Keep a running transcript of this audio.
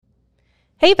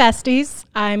Hey besties,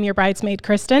 I'm your bridesmaid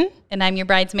Kristen, And I'm your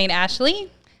bridesmaid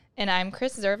Ashley. And I'm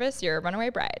Chris Zervis, your runaway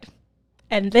bride.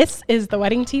 and this is the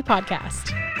Wedding Tea Podcast.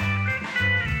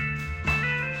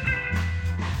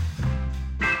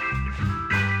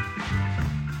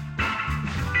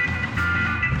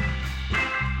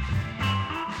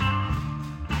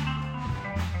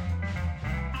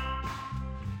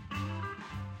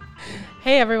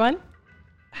 Hey everyone.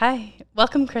 Hi.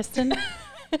 Welcome, Kristen.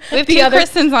 We have two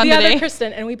Kristens on the today. other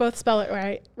Kristen, and we both spell it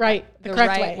right, the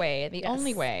correct right way. the Yes.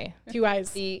 only way. 2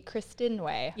 eyes. The Kristen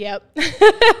way. Yep.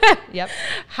 Yep.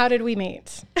 How did we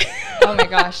meet? Oh my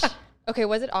gosh. Okay,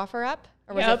 was it OfferUp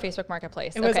or was Yep. it Facebook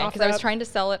Marketplace? It was okay, because I was OfferUp. trying to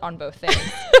sell it on both things.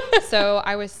 So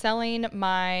I was selling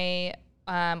my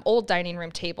old dining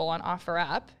room table on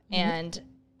OfferUp and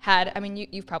had, I mean,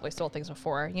 you've probably sold things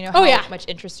before. You know how much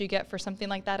interest you get for something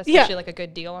like that, especially like a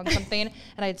good deal on something.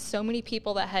 And I had so many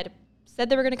people that had said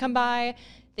they were going to come by.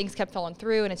 Things kept falling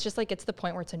through, and it's just like, it's the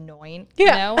point where it's annoying. You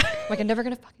know? Like, I'm never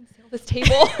going to fucking sell this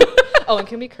table. Oh, and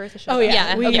can we curse? Oh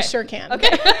yeah, we okay. sure can.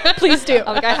 Okay. Please do.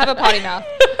 Like, I have a potty mouth.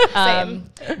 Same.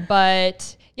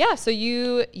 But yeah, so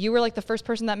you were like the first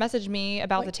person that messaged me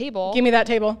about the table. Give me that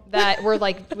table. That were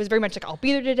like, was very much like, I'll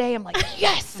be there today. I'm like,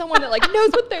 yes, someone that like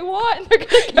knows what they want. And they're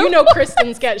gonna go. You know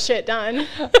Kristen's get shit done.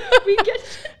 We get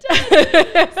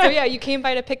shit done. So yeah, you came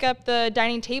by to pick up the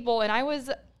dining table, and I was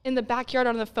in the backyard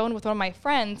on the phone with one of my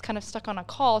friends, kind of stuck on a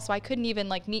call, so I couldn't even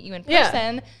like meet you in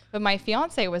person. But my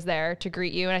fiance was there to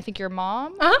greet you, and I think your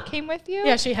mom came with you.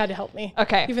 Yeah, she had to help me.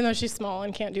 Okay. Even though she's small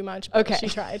and can't do much, but she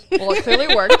tried. Well, it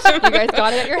clearly worked. You guys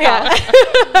got it at your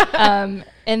house.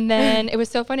 And then it was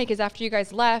so funny because after you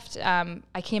guys left,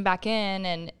 I came back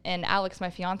in, and Alex,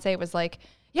 my fiance, was like,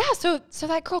 yeah, so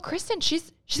that girl Kristen,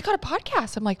 she's got a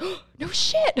podcast. I'm like, oh, no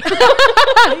shit.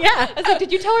 Yeah. I was like,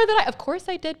 did you tell her that? Of course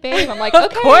I did, babe. I'm like, okay.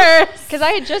 Of course. Because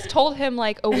I had just told him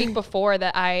like a week before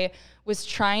that I was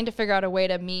trying to figure out a way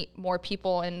to meet more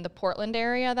people in the Portland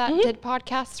area that did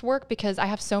podcasts work, because I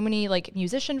have so many like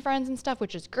musician friends and stuff,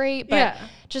 which is great, but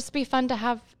just be fun to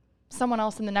have someone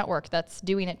else in the network that's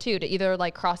doing it too, to either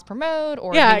like cross promote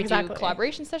or maybe do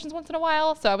collaboration sessions once in a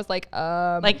while. So I was like,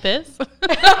 like this? like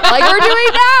we're doing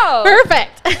now.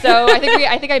 Perfect. So I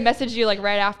think I messaged you like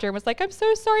right after and was like, I'm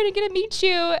so sorry to get to meet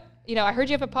you. You know, I heard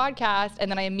you have a podcast, and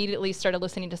then I immediately started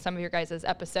listening to some of your guys'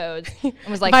 episodes and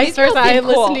was like, vice these girls versa. I seem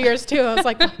cool. listened to yours too. I was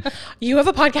like, you have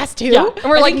a podcast too? Yeah. And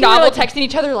we're I like think you were novel texting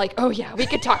each other like, oh yeah, we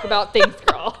could talk about things,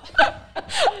 girl.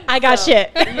 I got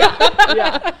shit.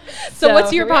 Yeah. So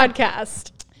what's your here we are.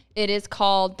 podcast? It is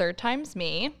called Third Time's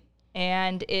Me,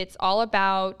 and it's all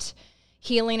about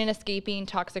healing and escaping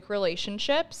toxic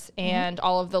relationships and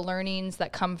all of the learnings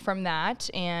that come from that,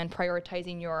 and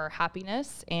prioritizing your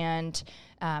happiness and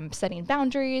setting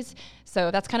boundaries.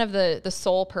 So that's kind of the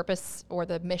sole purpose, or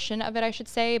the mission of it, I should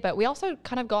say. But we also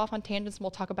kind of go off on tangents, and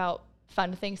we'll talk about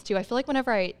fun things too. I feel like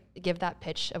whenever I give that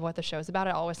pitch of what the show's about,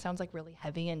 it always sounds like really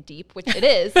heavy and deep, which it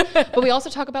is. But we also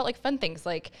talk about like fun things,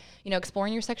 like, you know,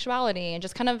 exploring your sexuality and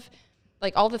just kind of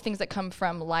like all the things that come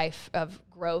from life of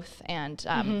growth and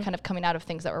kind of coming out of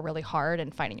things that were really hard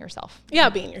and finding yourself. Yeah,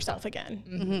 being yourself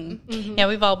again. Yeah,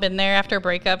 we've all been there after a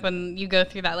breakup, and you go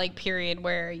through that like period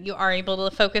where you are able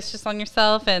to focus just on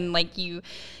yourself, and like you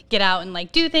get out and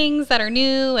like do things that are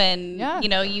new, and you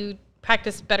know, you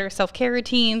practice better self-care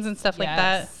routines and stuff like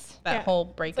that. That whole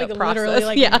breakup like process.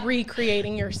 Literally like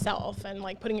recreating yourself and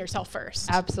like putting yourself first.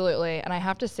 Absolutely. And I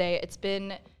have to say,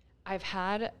 I've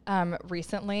had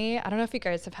recently, I don't know if you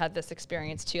guys have had this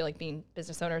experience too, like being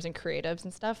business owners and creatives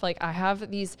and stuff. Like I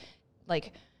have these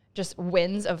like just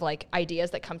winds of like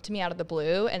ideas that come to me out of the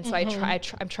blue. And so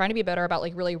I'm trying to be better about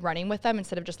like really running with them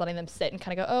instead of just letting them sit and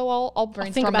kind of go, oh, well, I'll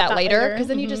brainstorm that later. Cause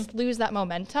then you just lose that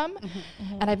momentum.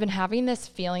 And I've been having this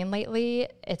feeling lately.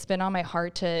 It's been on my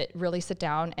heart to really sit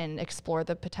down and explore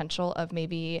the potential of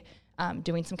maybe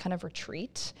doing some kind of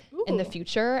retreat in the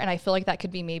future. And I feel like that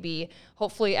could be maybe,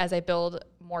 hopefully as I build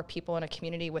more people in a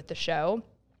community with the show,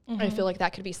 I feel like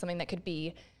that could be something that could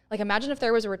be like, imagine if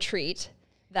there was a retreat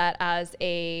that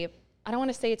I don't want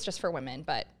to say it's just for women,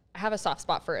 but I have a soft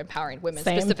spot for empowering women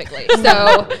specifically.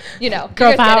 So, you know,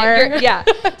 girl power. Yeah.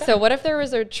 So what if there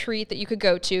was a retreat that you could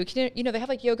go to? You know, they have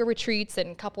like yoga retreats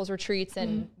and couples retreats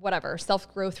and whatever,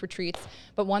 self-growth retreats,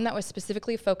 but one that was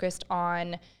specifically focused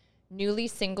on newly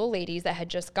single ladies that had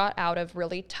just got out of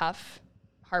really tough,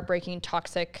 heartbreaking,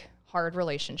 toxic, hard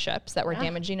relationships that were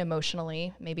damaging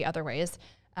emotionally, maybe other ways.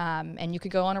 And you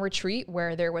could go on a retreat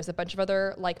where there was a bunch of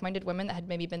other like-minded women that had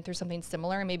maybe been through something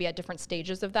similar and maybe at different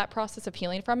stages of that process of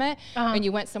healing from it. And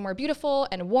you went somewhere beautiful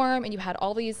and warm, and you had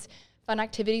all these fun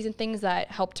activities and things that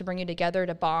help to bring you together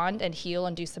to bond and heal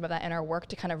and do some of that inner work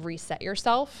to kind of reset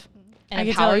yourself. and I can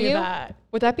empower tell you you, that.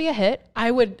 would that be a hit? I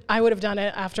would have done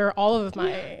it after all of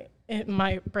my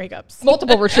breakups.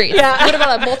 Multiple retreats. Yeah. What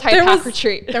about a multi-pack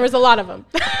retreat? There was a lot of them.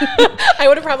 I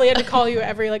would have probably had to call you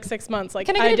every like 6 months. Like,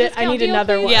 Can I get a discount need deal,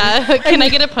 another please? one. Yeah. Can I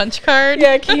get a punch card?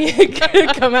 Yeah, can you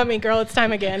come at me, girl? It's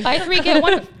time again. Buy 3, get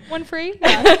one free.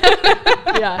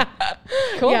 Yeah.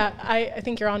 Cool. Yeah, I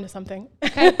think you're onto something.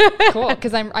 Okay. Cool.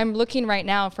 Because I'm looking right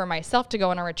now for myself to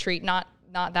go on a retreat, not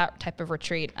that type of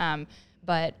retreat,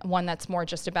 but one that's more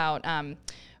just about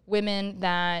women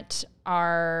that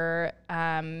are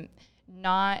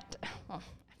not. Well,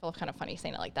 I feel kind of funny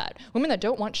saying it like that. Women that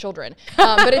don't want children,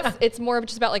 but it's more of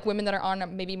just about like women that are on a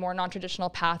maybe more non-traditional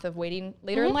path of waiting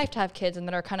later in life to have kids, and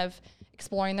that are kind of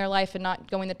exploring their life and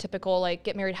not going the typical like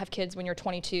get married, have kids when you're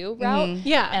 22 route.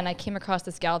 Yeah. And I came across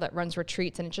this gal that runs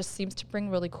retreats, and it just seems to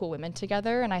bring really cool women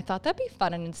together. And I thought that'd be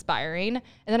fun and inspiring. And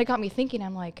then it got me thinking.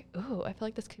 I'm like, ooh, I feel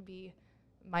like this could be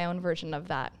my own version of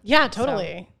that. Yeah,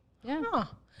 totally. So, yeah. Huh.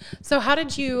 So how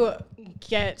did you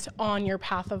get on your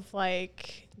path of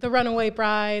like the Runaway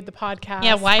Bride, the podcast?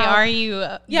 Yeah. Why are you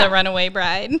the Runaway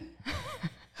Bride?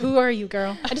 Who are you,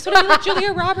 girl? I just want to be like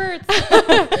Julia Roberts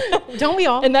Don't we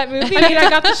all? in that movie. I mean, I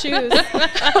got the shoes.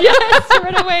 Yes,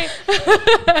 right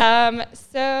away.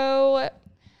 So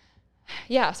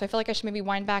I feel like I should maybe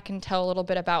wind back and tell a little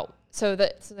bit about. So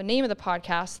the name of the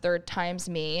podcast, Third Time's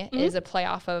Me, is a play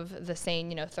off of the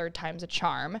saying, third time's a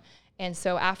charm. And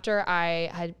so after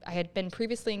I had been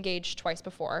previously engaged twice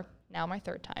before, now my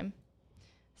third time.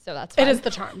 So that's fun. It is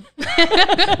the charm.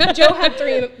 Joe had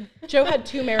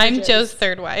 2 marriages. I'm Joe's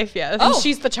third wife. Yes. And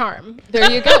she's the charm.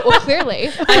 There you go. Well, clearly.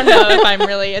 I don't know if I'm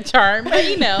really a charm, but I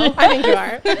think you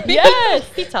are.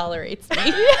 Yes. He tolerates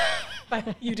me.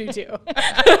 But you do too.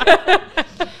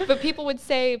 But people would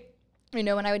say, when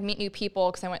I would meet new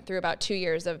people, because I went through about 2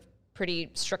 years of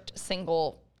pretty strict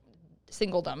singledom,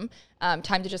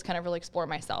 time to just kind of really explore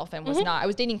myself, and I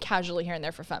was dating casually here and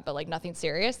there for fun, but like nothing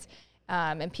serious.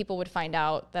 And people would find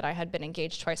out that I had been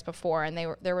engaged twice before, and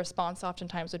their response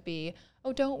oftentimes would be,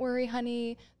 "Oh, don't worry,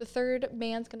 honey. The third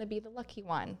man's gonna be the lucky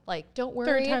one. Like, don't worry."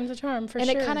 Third time's a charm for sure.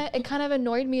 And it kind of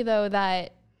annoyed me though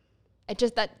that it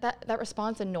just that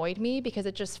response annoyed me, because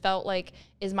it just felt like,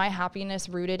 is my happiness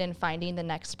rooted in finding the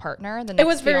next partner? The next It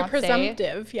was very fiancé?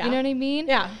 presumptive. Yeah. You know what I mean?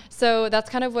 Yeah. So that's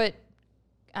kind of what.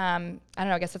 I don't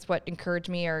know, I guess that's what encouraged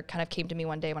me, or kind of came to me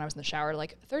one day when I was in the shower,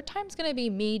 like, third time's going to be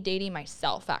me dating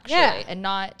myself, actually, and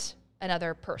not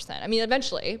another person. I mean,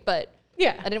 eventually, but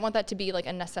I didn't want that to be like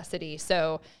a necessity.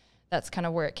 So that's kind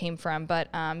of where it came from. But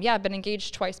I've been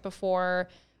engaged twice before,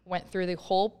 went through the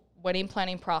whole wedding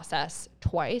planning process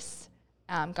twice.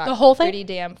 Got the whole thing? pretty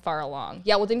damn far along.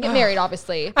 Yeah, well, didn't get married,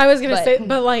 obviously. I was going to say,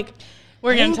 but like,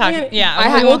 we're going to talk.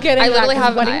 Yeah. We'll get into that, literally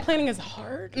have wedding planning is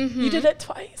hard. You did it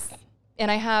twice. And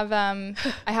I have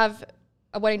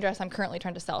a wedding dress I'm currently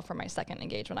trying to sell for my second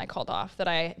engagement I called off, that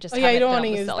I just haven't been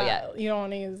able to sell yet. You don't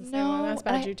want to use the same one. That's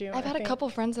bad juju. I've had a couple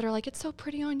friends that are like, it's so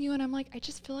pretty on you, and I'm like, I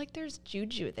just feel like there's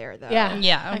juju there though.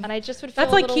 Yeah. And I just would feel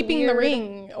that's like a little keeping weird. the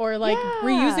ring, or like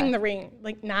reusing the ring.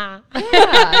 Like, nah.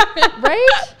 Yeah. Right?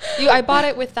 I bought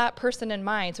it with that person in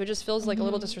mind, so it just feels like a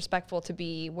little disrespectful to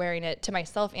be wearing it to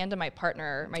myself and to my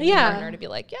partner, my new partner, to be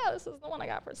like, yeah, this is the one I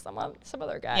got for some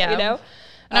other guy. Yeah. You know?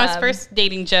 When I was first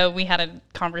dating Joe, we had a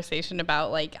conversation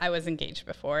about, like, I was engaged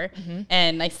before,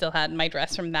 and I still had my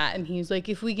dress from that. And he was like,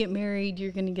 if we get married,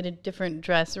 you're going to get a different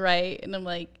dress, right? And I'm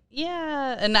like,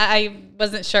 yeah. And I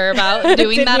wasn't sure about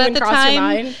doing that at the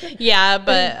time. Yeah,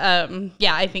 but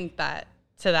I think that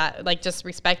to that, like, just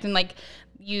respect, and like,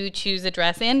 you choose a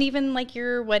dress, and even like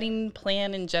your wedding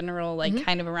plan in general, like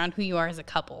kind of around who you are as a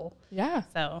couple. Yeah.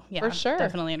 So yeah, for sure.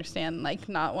 Definitely understand like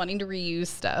not wanting to reuse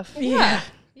stuff. Yeah.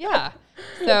 Yeah.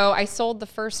 So I sold the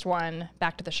first one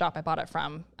back to the shop I bought it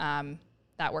from.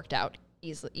 That worked out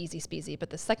easy speasy. But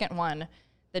the second one,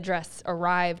 the dress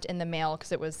arrived in the mail,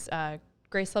 because it was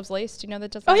Grace Loves Lace. Do you know the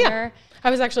designer? I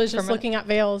was actually just looking at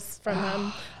veils from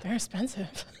them. They're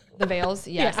expensive. The veils,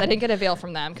 yes. I didn't get a veil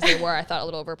from them because they were, I thought, a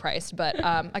little overpriced. But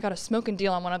I got a smoking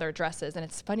deal on one of their dresses. And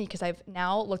it's funny because I've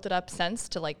now looked it up since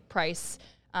to like price,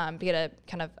 be able to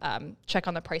kind of check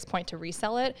on the price point to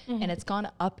resell it. And it's gone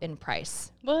up in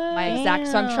price. What?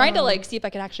 So I'm trying to like see if I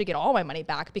can actually get all my money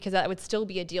back, because that would still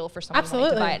be a deal for someone wanting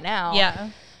to buy it now. Yeah.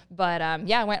 But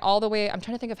I went all the way. I'm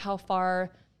trying to think of how far.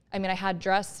 I mean, I had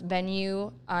dress,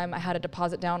 venue. I had a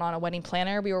deposit down on a wedding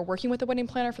planner. We were working with a wedding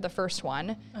planner for the first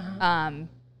one.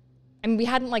 I mean, we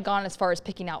hadn't like gone as far as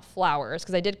picking out flowers,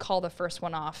 because I did call the first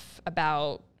one off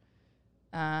about,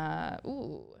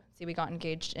 we got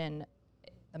engaged in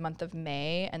the month of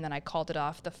May, and then I called it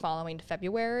off the following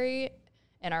February,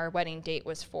 and our wedding date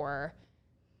was for,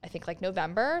 I think, like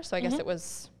November. So I guess it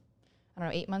was, I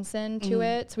 8 months into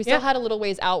it. So we still had a little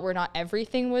ways out where not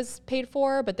everything was paid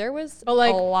for, but there was a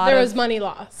lot. There was money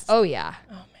lost. Oh yeah.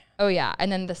 Oh man. Oh yeah.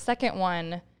 And then the second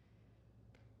one,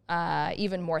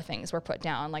 even more things were put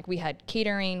down. Like we had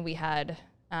catering, we had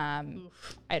I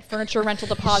had furniture rental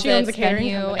deposits,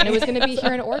 venue, and it was going to be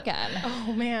here in Oregon.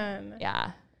 Oh man.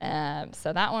 Yeah.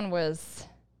 So that one was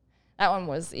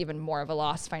even more of a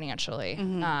loss financially.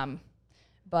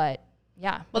 But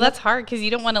yeah. Well, that's hard because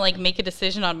you don't want to like make a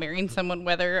decision on marrying someone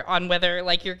whether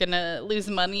like you're gonna lose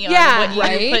money on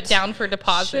what you put down for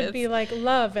deposits. Should be like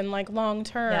love and like long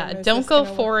term. Yeah, don't go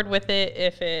forward with it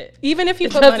if it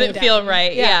put doesn't feel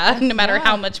right. Yeah, no matter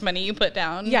how much money you put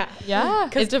down. Yeah,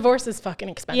 because divorce is fucking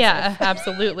expensive. Yeah,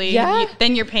 absolutely. Yeah.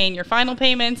 Then you're paying your final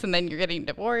payments, and then you're getting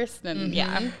divorced, and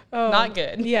not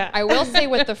good. Yeah, I will say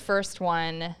with the first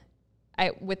one,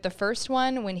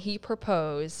 when he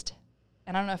proposed.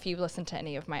 And I don't know if you've listened to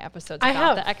any of my episodes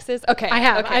about the exes. Okay. I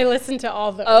have. Okay. I listened to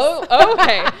all those. Oh,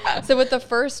 okay. So with the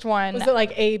first one. Was it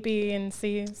like A, B, and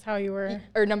C is how you were?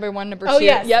 Or number 1, number 2. Oh,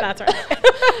 yes. Yep. That's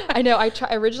right. I know.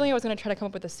 Originally, I was going to try to come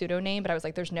up with a pseudo name, but I was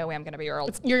like, there's no way I'm going to be able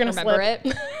to remember it.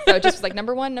 So it just was like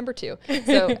number 1, number 2.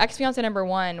 So ex-fiance number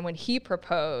 1, when he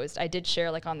proposed, I did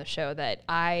share like on the show that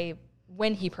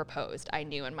when he proposed, I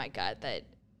knew in my gut that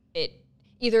it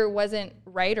either wasn't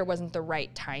right or wasn't the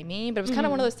right timing, but it was kind of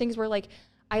one of those things where like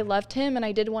I loved him and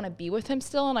I did want to be with him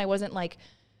still, and I wasn't like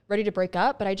ready to break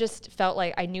up, but I just felt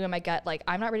like I knew in my gut like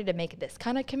I'm not ready to make this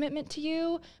kind of commitment to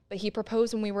you. But he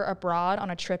proposed when we were abroad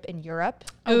on a trip in Europe.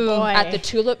 Oh boy. At the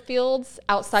tulip fields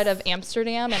outside of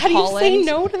Amsterdam and How Holland. How do you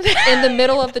say no to that? In the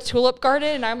middle of the tulip garden,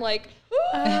 and I'm like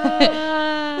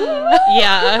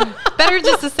yeah, better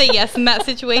just to say yes in that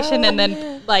situation and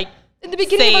then like in the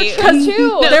beginning of our trip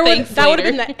too. That would have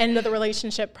been the end of the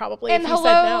relationship probably. And if you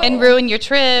said no. And ruin your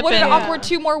trip. What an awkward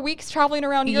 2 more weeks traveling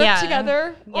around Europe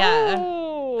together. Yeah.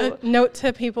 Oh. A note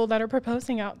to people that are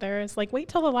proposing out there is like, wait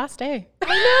till the last day.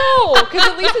 I know, because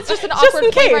at least it's just an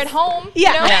awkward plane ride home.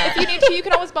 Yeah. You know? If you need to, you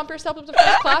can always bump yourself up to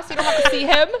first class. You don't have to see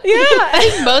him. Yeah.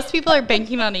 I think most people are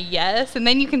banking on a yes, and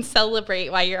then you can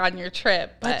celebrate while you're on your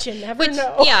trip. But you never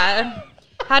know. Yeah.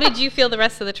 How did you feel the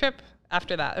rest of the trip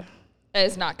after that?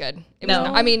 It's not good. It was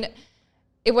not, I mean,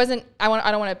 it wasn't. I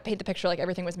don't want to paint the picture like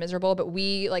everything was miserable, but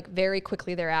we like very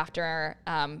quickly thereafter,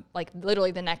 like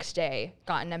literally the next day,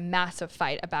 got in a massive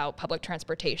fight about public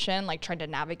transportation, like trying to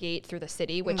navigate through the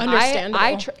city, which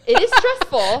understandable. It is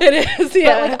stressful. It is,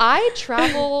 yeah. But like I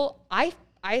travel, I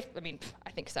mean, I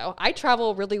think so. I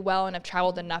travel really well and have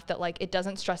traveled enough that like it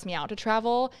doesn't stress me out to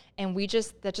travel. And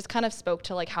that just kind of spoke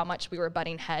to like how much we were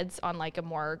butting heads on like a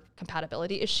more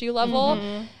compatibility issue level.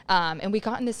 And we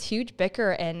got in this huge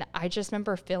bicker, and I just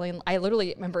remember I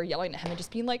literally remember yelling at him and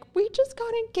just being like, we just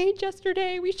got engaged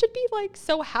yesterday. We should be like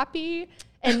so happy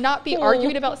and not be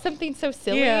arguing about something so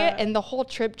silly. Yeah. And the whole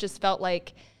trip just felt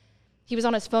like he was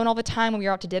on his phone all the time when we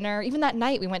were out to dinner. Even that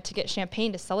night we went to get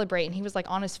champagne to celebrate, and he was like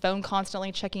on his phone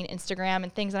constantly checking Instagram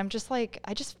and things. And I'm just like,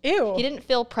 ew. He didn't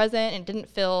feel present and didn't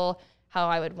feel how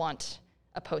I would want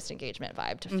a post-engagement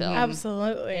vibe to feel.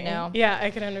 Absolutely. You know? Yeah,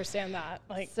 I can understand that.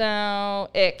 Like, so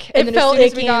ick. It felt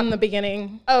icky in the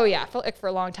beginning. Oh yeah, it felt ick for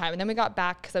a long time. And then we got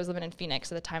back, because I was living in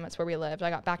Phoenix at the time. That's where we lived. I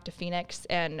got back to Phoenix,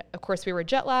 and of course we were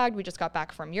jet lagged. We just got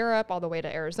back from Europe all the way to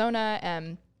Arizona,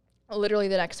 and literally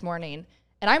the next morning.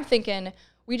 And I'm thinking,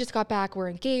 we just got back, we're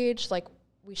engaged, like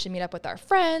we should meet up with our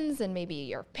friends and maybe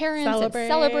your parents and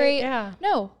celebrate. Yeah.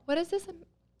 No, what does this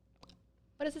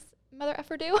mother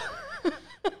effer do?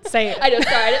 Say it. I know,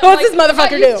 sorry. What's this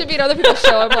motherfucker do? Used to be on other people's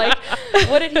show. I'm like,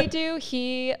 what did he do?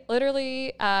 He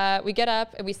literally, we get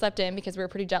up and we slept in because we were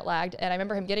pretty jet lagged. And I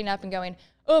remember him getting up and going,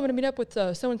 oh, I'm going to meet up with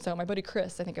so-and-so, my buddy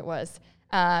Chris, I think it was.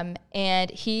 And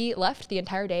he left the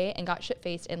entire day and got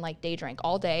shit-faced and like day drank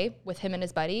all day with him and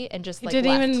his buddy and just like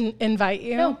didn't left. even invite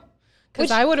you? No.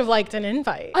 Because I would have liked an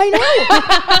invite. I know.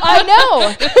 I know.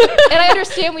 And I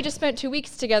understand we just spent 2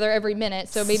 weeks together every minute,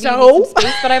 so maybe you need some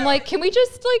space. But I'm like, can we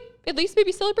just like at least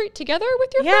maybe celebrate together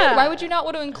with your friend? Why would you not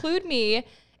want to include me?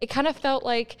 It kind of felt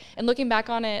like, and looking back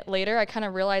on it later, I kind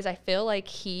of realized I feel like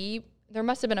there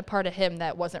must have been a part of him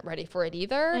that wasn't ready for it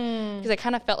either. Because I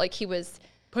kind of felt like he was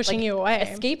pushing like, you away,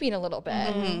 escaping a little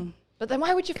bit. But then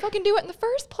why would you fucking do it in the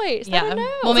first place? Yeah. I don't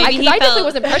know. Well, maybe I definitely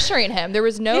wasn't pressuring him. There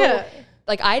was no... Yeah.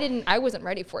 Like I wasn't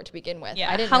ready for it to begin with.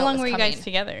 Yeah. I didn't How know long it was were you coming. guys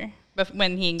together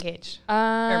when he engaged?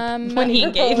 When he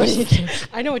engaged.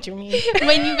 I know what you mean.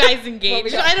 When you guys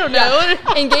engaged. I don't know.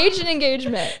 Engaged in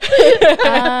engagement.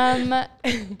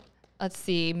 Let's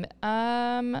see.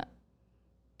 It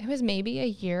was maybe a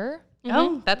year.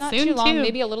 Oh, that's not soon too long, too.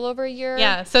 maybe a little over a year.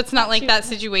 Yeah, so it's not like that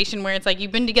situation where it's like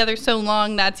you've been together so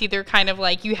long that's either kind of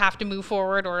like you have to move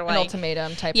forward or like an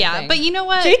ultimatum type of yeah, thing. but you know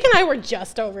what? Jake and I were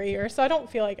just over a year, so I don't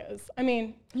feel like it was. I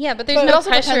mean, yeah, but there's But it no also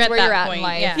pressure depends at where that you're at in point.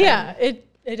 life. Yeah. yeah,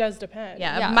 it does depend.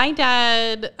 Yeah, my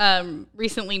dad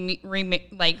recently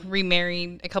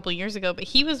remarried a couple years ago, but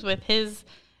he was with his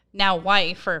now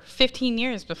wife for 15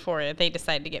 years before they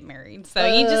decided to get married. So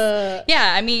you just,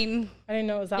 yeah, I mean, I didn't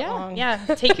know it was that long. yeah,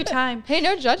 take your time. Hey,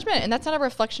 no judgment, and that's not a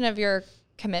reflection of your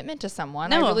commitment to someone.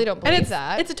 No. I really don't And believe it's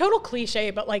that. it's a total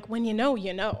cliche, but like when you know,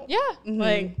 you know. Yeah.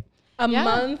 Like a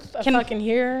month, a fucking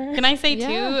year. Can I say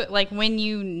Yeah. too, like when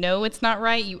you know it's not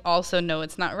right, you also know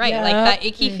it's not right. Yeah. Like that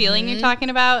icky feeling you're talking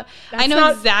about. That's I know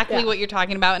not- exactly yeah. what you're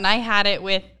talking about, and I had it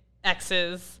with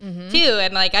exes too,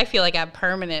 and like I feel like I have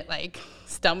permanent like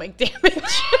stomach damage.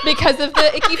 Because of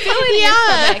the icky feeling in your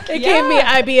stomach. It gave me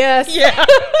IBS. Yeah.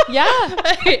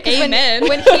 Yeah. Amen.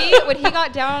 When he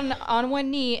got down on one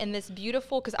knee in this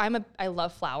beautiful, because I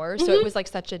love flowers, so it was like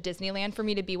such a Disneyland for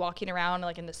me to be walking around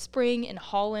like in the spring in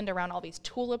Holland around all these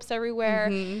tulips everywhere.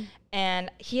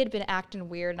 And he had been acting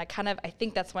weird, and I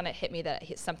think that's when it hit me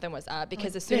that something was up,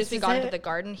 because as soon as we got into the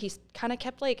garden, he kind of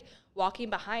kept like walking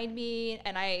behind me,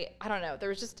 and I don't know, there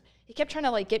was just, he kept trying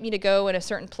to like get me to go in a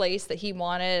certain place that he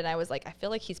wanted, and I was like, I feel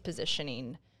like he's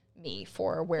positioning me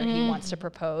for where he wants to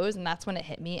propose, and that's when it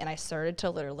hit me, and I started to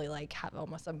literally like have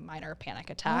almost a minor panic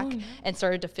attack and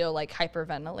started to feel like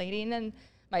hyperventilating and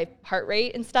my heart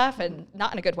rate and stuff, and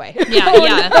not in a good way.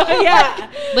 Yeah.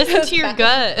 Listen to your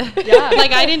gut. Yeah.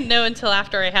 Like I didn't know until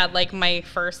after I had like my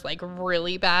first like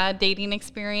really bad dating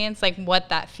experience, like what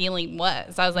that feeling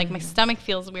was. I was like, my stomach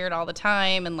feels weird all the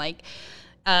time, and like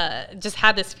just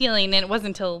had this feeling, and it wasn't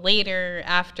until later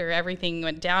after everything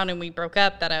went down and we broke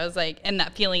up that I was like, and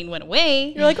that feeling went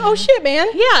away. You're like, oh shit, man.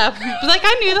 Yeah, like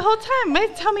I knew the whole time. My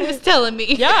tummy was telling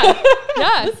me. Yeah.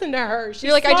 Listen to her. She's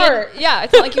You're like, smart. yeah,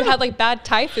 it's not like you had like bad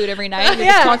Thai food every night and you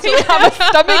Yeah. just constantly have a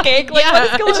stomach ache. Like,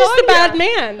 what is going It's just on a bad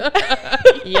here?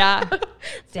 man. Yeah.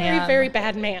 Very, Damn. very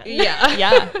bad man. Yeah.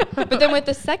 Yeah. But then with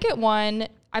the second one,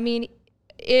 I mean,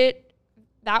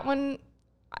 that one,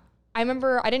 I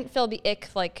remember I didn't feel the ick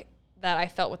like that I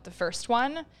felt with the first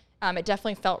one. It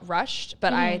definitely felt rushed,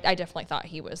 but I definitely thought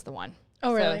he was the one.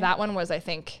 Oh, really? So that one was, I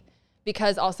think,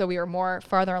 because also we were more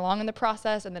farther along in the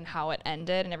process, and then how it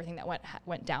ended and everything that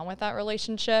went down with that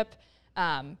relationship.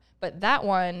 But that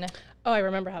one, Oh, I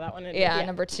remember how that one ended. yeah,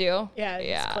 number two. Yeah, it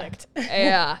just clicked.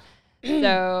 Yeah.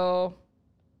 So,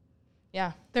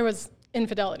 yeah. There was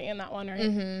infidelity in that one,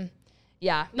 right?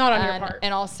 Yeah. Not on your part.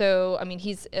 And also, I mean,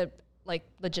 he's a like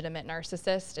legitimate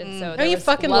narcissist, and so Oh, you was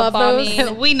fucking love those?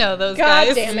 bombing. We know those God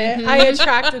guys. damn it. I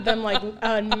attracted them like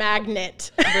a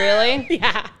magnet. Really?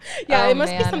 Yeah. Yeah, Oh, it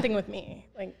must be man. something with me.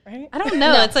 Like, right? I don't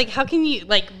know. It's like, how can you,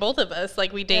 like, both of us,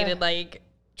 like, we dated, like,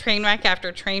 train wreck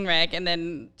after train wreck, and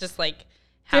then just, like,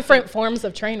 Different forms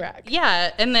of train wreck.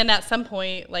 Yeah. And then at some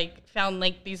point, like, found,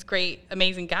 like, these great,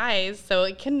 amazing guys. So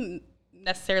it couldn't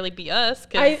necessarily be us.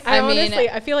 I mean, honestly,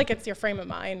 I feel like it's your frame of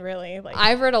mind, really. Like,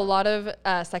 I've read a lot of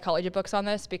psychology books on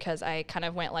this because I kind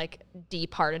of went like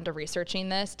deep hard into reresearching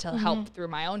this to help through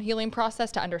my own healing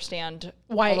process to understand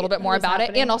Why a little bit it more was about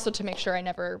happening. it, and also to make sure I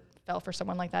never fell for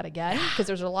someone like that again, because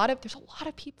there's a lot of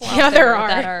people out Yeah, there are.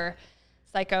 that are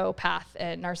psychopath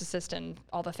and narcissist and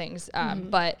all the things,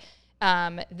 but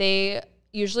they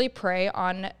usually prey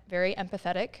on very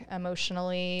empathetic,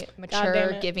 emotionally mature,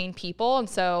 it. giving people, and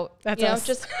so That's you know, us.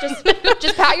 just pat Well,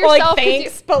 yourself. like, 'cause you-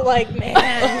 thanks, but like,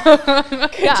 man,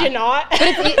 could you not? but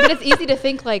it's easy to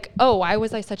think like, oh, why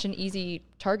was I such an easy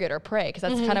target or prey? Because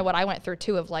that's kind of what I went through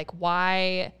too, of like,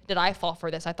 why did I fall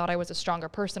for this? I thought I was a stronger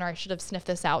person, or I should have sniffed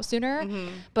this out sooner.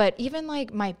 But even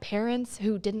like my parents,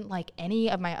 who didn't like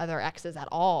any of my other exes at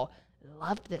all,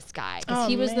 loved this guy because Oh,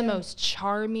 he was the man. most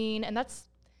charming, and that's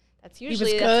was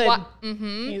usually good. that's why,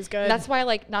 He was good. that's why,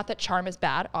 like, not that charm is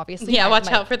bad, obviously. Yeah, watch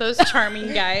my- out for those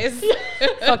charming guys.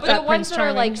 But the that ones Prince that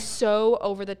are like Charming. so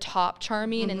over the top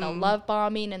charming, and the love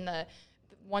bombing, and the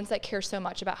ones that care so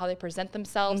much about how they present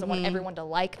themselves and want everyone to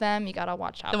like them, you gotta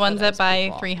watch out. The for ones that those buy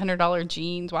people. $300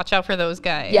 jeans. Watch out for those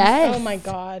guys. Yes. Oh my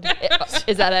God.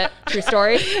 Is that a true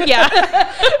story? Yeah.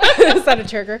 Is that a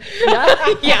trigger?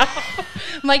 Yeah.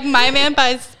 Like, my man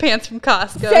buys pants from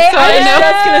Costco. I so I was know.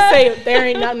 just gonna say there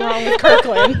ain't nothing wrong with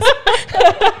Kirkland.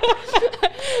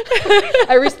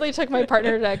 I recently took my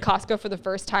partner to Costco for the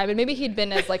first time, and maybe he'd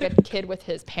been as like a kid with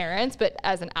his parents, but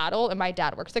as an adult, and my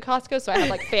dad works at Costco, so I had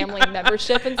like family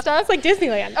membership and stuff. It's like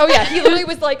Disneyland. Oh yeah, he literally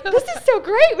was like, "This is so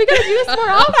great. We gotta do this more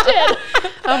often."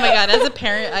 Oh my God, as a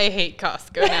parent, I hate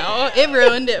Costco now. It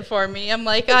ruined it for me. I'm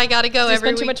like, I gotta go every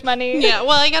spend week. too much money. Yeah,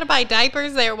 well, I gotta buy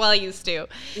diapers there. Well, I used to.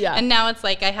 Yeah. And now it's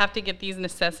like I have to get these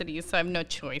necessities, so I have no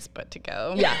choice but to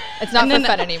go. Yeah, it's not for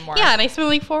fun anymore. Yeah, and I spend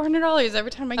like $400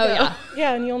 every time I go. yeah.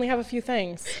 Yeah, and you only have a few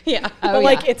things. Yeah. But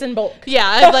like it's in bulk. Yeah,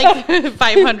 I have like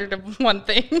 500 of one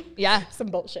thing. Yeah. Some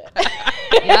bullshit.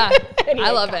 Yeah. Anyway,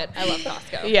 I love it. I love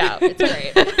Costco. Yeah. It's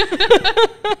great.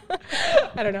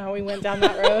 I don't know how we went down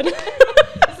that road.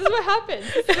 This is what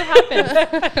happens. This is what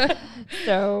happens.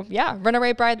 So yeah,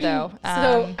 Runaway Bride though.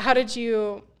 So how did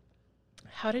you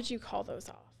call those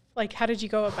off? Like, how did you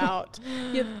go about?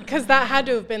 Because that had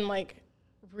to have been like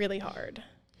really hard.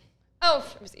 Oh,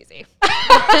 it was easy.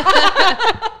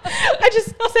 I just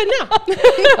said no.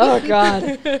 Oh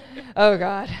God. Oh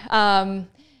God. No,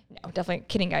 definitely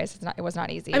kidding, guys. It was not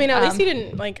easy. I mean, at least you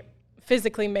didn't like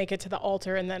physically make it to the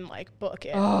altar and then like book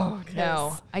it. Oh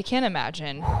no, I can't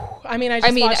imagine. I mean, I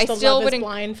watched the still Love Is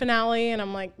Blind finale, and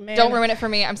I'm like, man, Don't ruin it for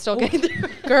me. I'm still getting through.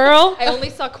 girl. I only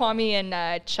saw Kwame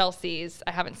and Chelsea's.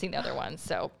 I haven't seen the other ones,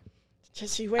 so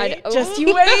Just you wait.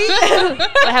 I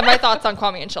have my thoughts on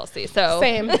Kwame and Chelsea. So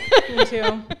Same. Me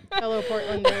too. Fellow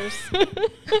Portlanders.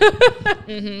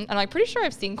 And I'm pretty sure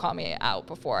I've seen Kwame out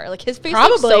before. Like his face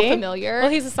Probably looks so familiar. Well,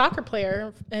 he's a soccer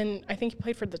player, and I think he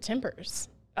played for the Timbers.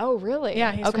 Oh, really?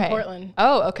 Yeah, he's from Portland.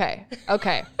 Oh, okay.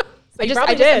 Okay. So I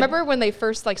just did. remember when they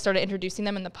first like started introducing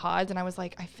them in the pods, and I was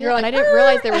like, You're like, and I didn't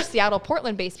realize they were Seattle,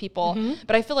 Portland-based people.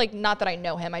 But I feel like not that I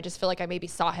know him, I just feel like I maybe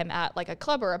saw him at like a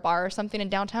club or a bar or something in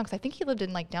downtown, because I think he lived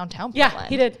in like downtown Portland. Yeah,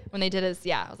 he did. When they did his,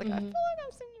 I was like, I feel like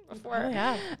I've seen him before. Oh,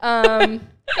 yeah.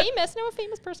 Famous, no, a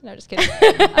famous person. No, just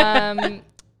kidding.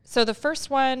 So the first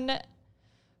one,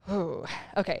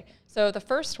 okay. So the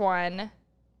first one,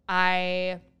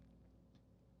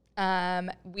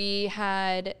 we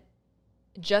had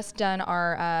just done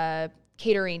our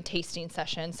catering tasting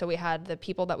session. So we had the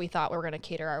people that we thought were going to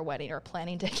cater our wedding or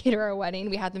planning to cater our wedding.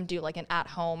 We had them do like an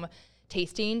at-home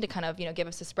tasting to kind of, give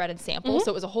us a spread and sample.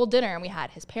 So it was a whole dinner, and we had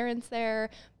his parents there.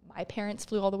 My parents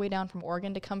flew all the way down from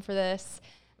Oregon to come for this.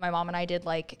 My mom and I did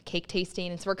like cake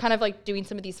tasting. And so we're kind of like doing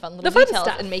some of these fun little details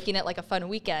and making it like a fun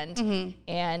weekend.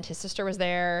 And his sister was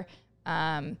there.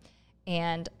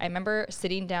 And I remember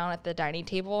sitting down at the dining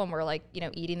table, and we're like,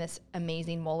 eating this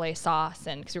amazing mole sauce,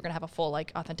 and because we were gonna have a full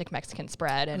like authentic Mexican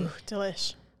spread, and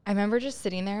Delish. I remember just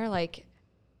sitting there like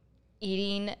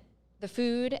eating the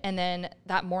food, and then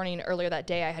that morning earlier that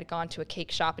day, I had gone to a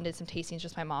cake shop and did some tastings,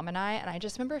 just my mom and I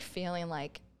just remember feeling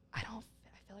like I feel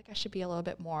like I should be a little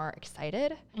bit more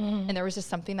excited, and there was just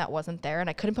something that wasn't there, and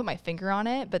I couldn't put my finger on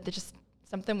it, but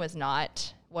something was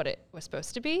not what it was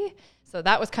supposed to be. So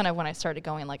that was kind of when I started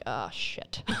going like, oh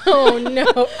shit. Oh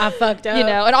no, I fucked up.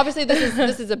 And obviously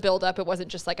this is a build up. It wasn't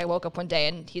just like I woke up one day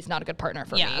and he's not a good partner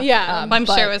for me. Yeah. I'm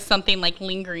sure it was something like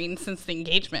lingering since the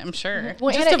engagement, I'm sure.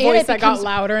 Well, just a voice that got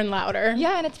louder and louder.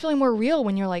 Yeah, and it's feeling more real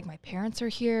when you're like, my parents are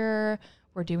here.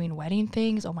 We're doing wedding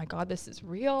things. Oh my God, this is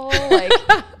real. Like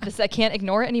I can't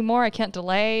ignore it anymore. I can't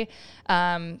delay.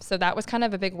 So that was kind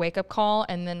of a big wake up call.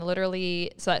 And then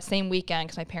literally, so that same weekend,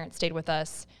 because my parents stayed with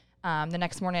us, the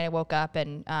next morning I woke up,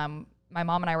 and my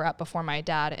mom and I were up before my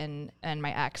dad and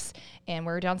my ex, and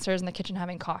we were downstairs in the kitchen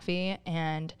having coffee,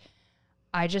 and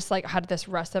I just like had this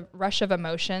rush of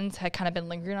emotions had kind of been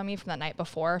lingering on me from that night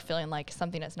before, feeling like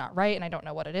something is not right and I don't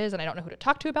know what it is and I don't know who to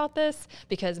talk to about this,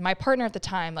 because my partner at the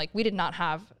time, like we did not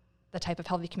have the type of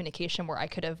healthy communication where I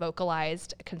could have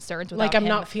vocalized concerns without like I'm him.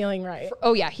 not feeling right.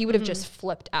 He would have just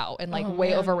flipped out and like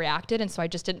overreacted, and so I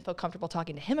just didn't feel comfortable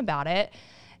talking to him about it.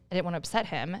 I didn't want to upset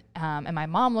him. And my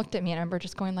mom looked at me, and I remember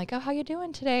just going like, oh, how you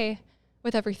doing today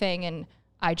with everything? And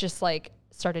I just like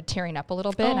started tearing up a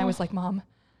little bit, and I was like, Mom,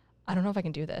 I don't know if I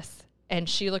can do this. And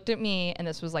she looked at me, and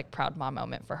this was like proud mom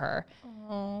moment for her.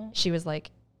 She was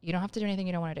like, you don't have to do anything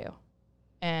you don't want to do.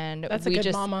 And that's a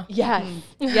good mama. Yes.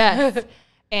 Yes.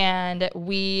 And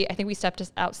I think we stepped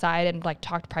outside and like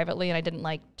talked privately, and I didn't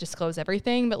like disclose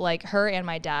everything, but like her and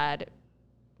my dad,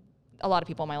 a lot of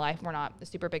people in my life were not a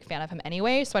super big fan of him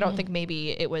anyway. So I don't think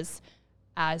maybe it was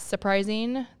as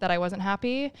surprising that I wasn't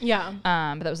happy. Yeah.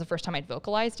 But that was the first time I'd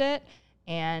vocalized it.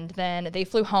 And then they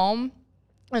flew home.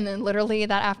 And then literally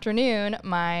that afternoon,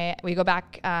 we go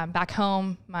back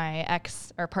home. My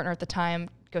ex, or partner at the time,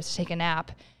 goes to take a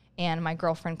nap. And my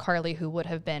girlfriend, Carly, who would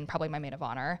have been probably my maid of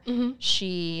honor,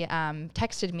 she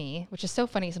texted me, which is so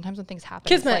funny. Sometimes when things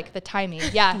happen, it's like the timing.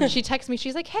 Yeah. She texted me.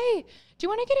 She's like, hey, do you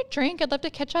want to get a drink? I'd love to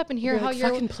catch up and hear how you're.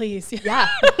 Fucking please. Yeah.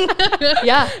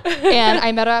 Yeah. And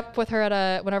I met up with her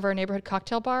at one of our neighborhood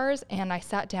cocktail bars. And I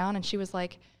sat down and she was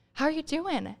like, how are you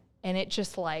doing? And it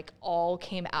just like all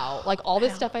came out. Like all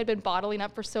this stuff I'd been bottling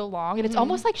up for so long. And it's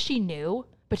almost like she knew.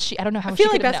 But I don't know how I feel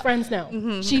like best friends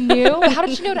know. She knew. But how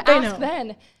did she know to ask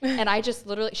then? And I just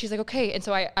literally, she's like, okay. And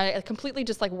so I completely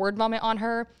just like word vomit on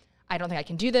her. I don't think I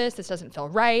can do this. This doesn't feel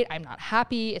right. I'm not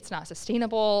happy. It's not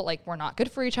sustainable. Like we're not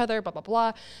good for each other, blah, blah,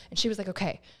 blah. And she was like,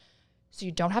 okay, so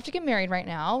you don't have to get married right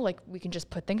now. Like we can just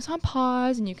put things on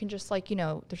pause and you can just like,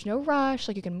 there's no rush.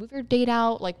 Like you can move your date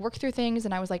out, like work through things.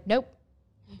 And I was like, nope,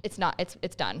 it's not,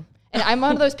 it's done. And I'm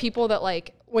one of those people that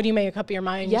like, when you make up your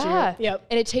mind. Yeah. Yep.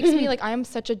 And it takes me like, I am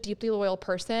such a deeply loyal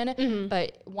person,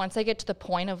 but once I get to the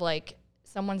point of like,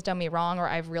 someone's done me wrong or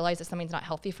I've realized that something's not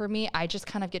healthy for me, I just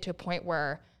kind of get to a point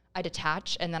where I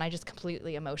detach and then I just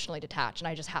completely emotionally detach and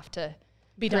I just have to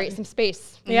create some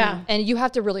space. Yeah. And you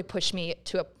have to really push me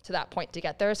to that point to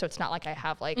get there. So it's not like I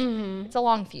have like, it's a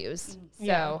long fuse.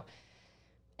 So,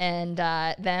 and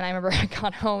then I remember I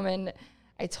got home and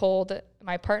I told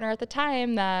my partner at the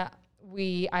time that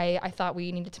I thought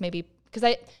we needed to maybe,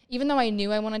 because even though I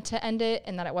knew I wanted to end it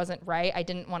and that it wasn't right, I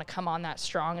didn't want to come on that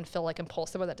strong and feel like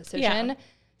impulsive with that decision. Yeah.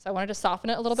 So I wanted to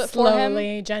soften it a little bit for him.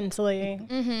 Slowly, gently.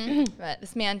 But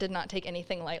this man did not take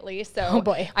anything lightly. So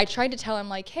I tried to tell him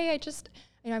like, hey,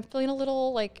 I'm feeling a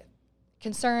little like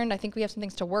concerned. I think we have some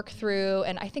things to work through.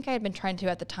 And I think I had been trying to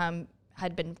at the time,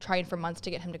 had been trying for months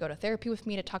to get him to go to therapy with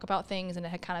me to talk about things. And it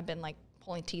had kind of been like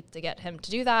pulling teeth to get him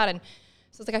to do that. And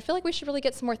so it's like, I feel like we should really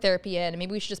get some more therapy in and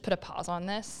maybe we should just put a pause on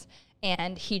this.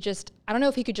 And he just, I don't know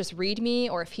if he could just read me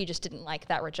or if he just didn't like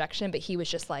that rejection, but he was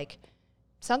just like,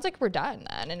 sounds like we're done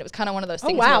then. And it was kind of one of those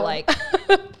things where like,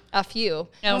 F you.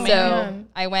 Oh, so man.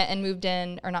 I went and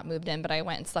not moved in, but I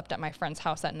went and slept at my friend's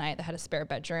house that night that had a spare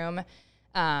bedroom.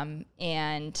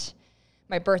 And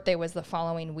my birthday was the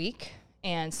following week.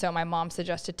 And so my mom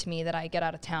suggested to me that I get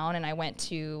out of town and I went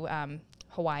to,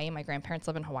 Hawaii. My grandparents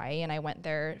live in Hawaii and I went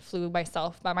there, flew by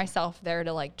myself there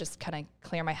to like just kind of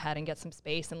clear my head and get some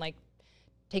space and like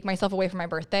take myself away from my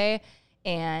birthday.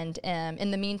 And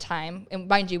in the meantime, and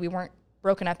mind you, we weren't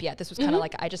broken up yet. This was kind of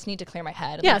like, I just need to clear my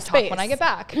head and like talk when I get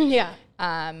back. Yeah.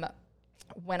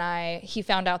 When he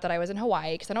found out that I was in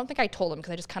Hawaii, because I don't think I told him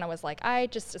because I just kind of was like,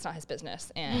 it's not his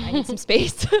business and I need some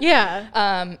space.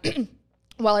 Yeah.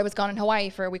 While I was gone in Hawaii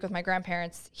for a week with my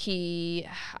grandparents, he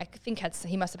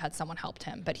must have had someone helped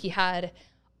him, but he had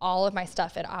all of my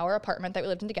stuff at our apartment that we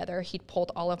lived in together. He'd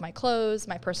pulled all of my clothes,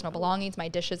 my personal belongings, my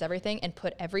dishes, everything, and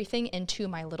put everything into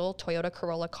my little Toyota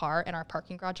Corolla car in our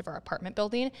parking garage of our apartment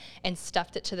building and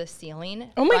stuffed it to the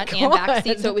ceiling, front and back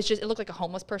seat. So it looked like a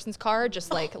homeless person's car,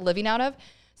 just like living out of.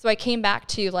 So I came back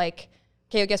to like,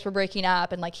 okay, I guess we're breaking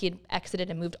up. And like he had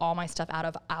exited and moved all my stuff out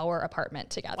of our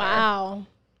apartment together. Wow.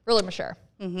 Really mature.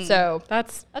 So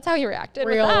that's how he reacted.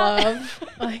 Real love.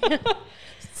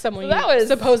 Someone you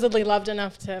supposedly loved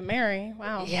enough to marry.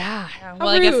 Wow. Yeah. Well,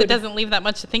 I guess it doesn't leave that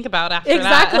much to think about after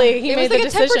exactly. that. He made was like the a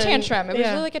decision. temper tantrum. It was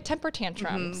really like a temper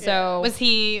tantrum. So was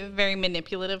he a very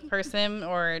manipulative person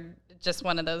or just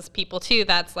one of those people too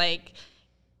that's like,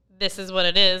 this is what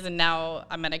it is and now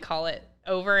I'm going to call it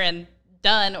over and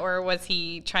done? Or was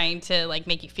he trying to like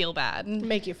make you feel bad?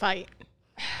 Make you fight?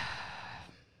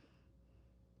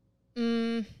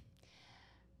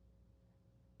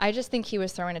 I just think he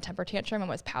was throwing a temper tantrum and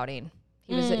was pouting.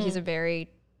 I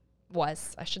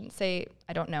shouldn't say,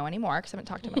 I don't know anymore because I haven't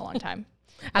talked to him in a long time.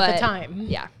 At the time.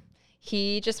 Yeah.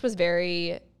 He just was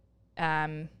very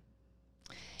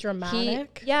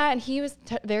dramatic. And he was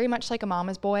very much like a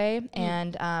mama's boy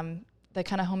and the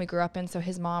kind of home he grew up in. So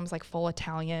his mom's like full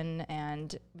Italian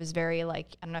and was very like,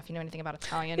 I don't know if you know anything about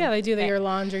Italian. Yeah, they do your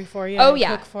laundry for you. Oh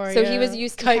yeah. Cook for so you, he was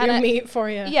used to cut your meat for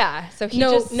you. Yeah. So he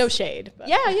no shade. But.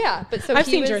 Yeah. But so I've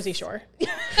seen Jersey Shore.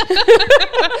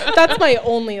 That's my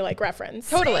only like reference.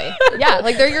 Totally. Yeah.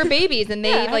 Like they're your babies and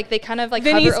they kind of like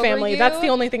Vinny's hover family. Over you. That's the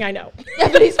only thing I know. Yeah,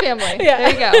 Vinny's family.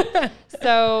 Yeah. There you go.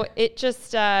 So it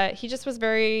just, he just was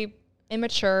very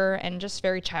immature and just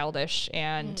very childish.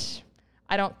 And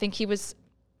I think he was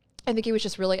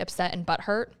just really upset and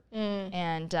butthurt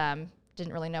and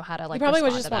didn't really know how to like. He probably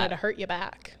was wanted to hurt you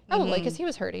back. Probably because he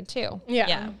was hurting too.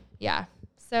 Yeah.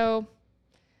 So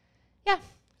that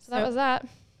was that.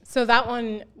 So that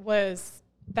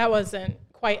wasn't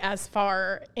quite as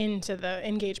far into the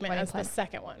engagement as the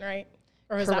second one, right?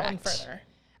 Or was that one further?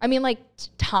 I mean, like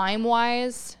time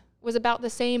wise was about the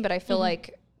same, but I feel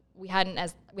like we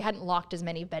hadn't locked as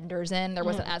many vendors in. There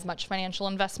wasn't as much financial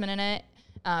investment in it.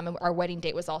 And our wedding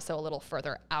date was also a little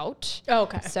further out. Oh,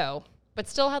 okay. So, but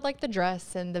still had like the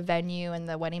dress and the venue and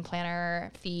the wedding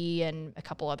planner fee and a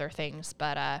couple other things.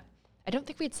 But I don't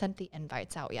think we'd sent the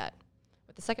invites out yet.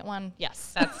 But the second one,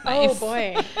 yes. That's nice. Oh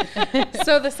boy.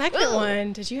 So the second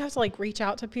one, did you have to like reach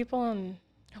out to people and?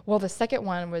 Well, the second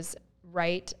one was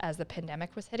right as the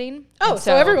pandemic was hitting. Oh,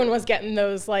 so everyone was getting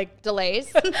those like delays.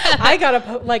 I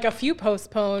got a few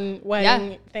postponed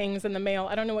wedding things in the mail.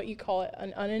 I don't know what you call it,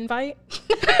 an uninvite.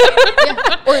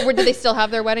 Or did they still have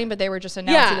their wedding, but they were just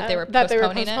announcing that they were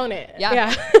postponing it?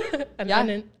 Yeah.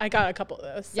 And I got a couple of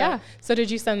those. So. Yeah. So did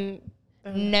you send?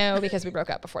 No, because we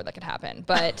broke up before that could happen.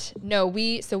 But no,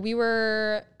 we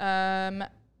were the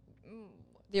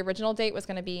original date was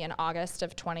going to be in August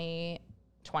of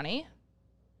 2020.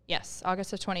 Yes,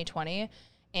 August of 2020,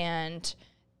 and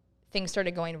things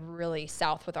started going really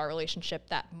south with our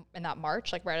relationship in that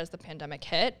March, like right as the pandemic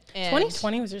hit. And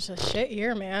 2020 was just a shit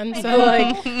year, man. So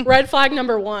like red flag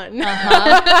number 1.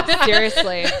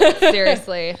 Seriously.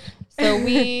 So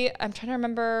I'm trying to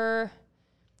remember.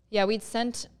 Yeah, we'd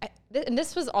sent, and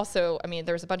this was also, I mean,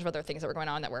 there was a bunch of other things that were going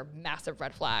on that were massive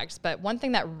red flags. But one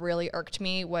thing that really irked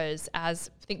me was I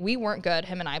think we weren't good,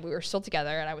 him and I, we were still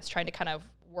together, and I was trying to kind of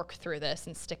work through this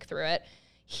and stick through it.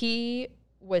 He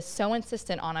was so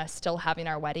insistent on us still having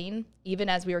our wedding, even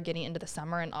as we were getting into the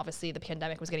summer, and obviously the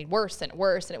pandemic was getting worse and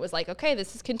worse, and it was like, okay,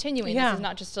 this is continuing. This is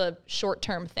not just a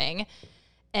short-term thing.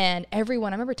 And I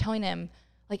remember telling him,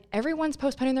 like, everyone's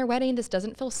postponing their wedding. This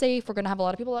doesn't feel safe. We're going to have a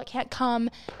lot of people that can't come.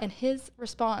 And his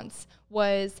response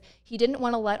was he didn't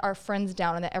want to let our friends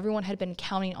down and that everyone had been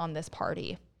counting on this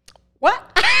party. What?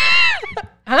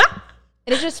 Huh?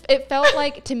 And it felt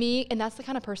like to me, and that's the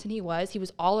kind of person he was. He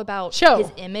was all about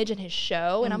his image and his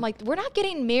show. And I'm like, we're not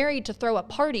getting married to throw a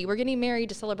party. We're getting married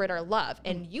to celebrate our love.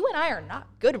 And you and I are not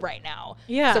good right now.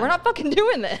 Yeah. So we're not fucking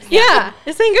doing this. Yeah.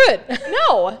 This ain't good.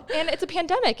 No. And it's a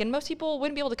pandemic, and most people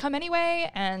wouldn't be able to come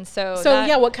anyway. And so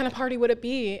what kind of party would it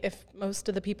be if most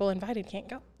of the people invited can't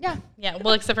go? Yeah. Yeah.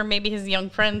 Well, except for maybe his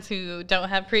young friends who don't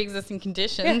have pre-existing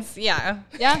conditions. Yeah.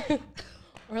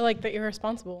 Or like the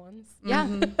irresponsible ones. Yeah.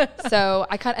 So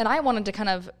I wanted to kind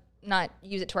of not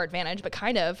use it to our advantage, but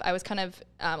I was kind of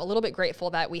a little bit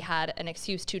grateful that we had an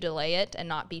excuse to delay it and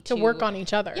not be to work on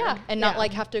each other. Yeah. And not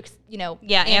like have to,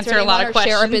 answer a lot of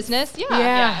questions. Share our business.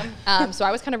 Yeah. So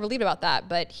I was kind of relieved about that,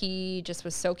 but he just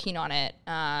was so keen on it.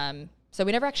 So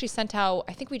we never actually sent out,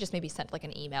 I think we just maybe sent like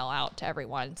an email out to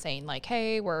everyone saying like,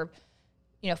 hey, we're,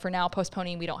 for now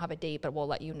postponing, we don't have a date, but we'll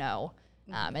let you know.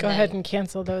 Go ahead and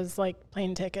cancel those like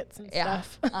plane tickets and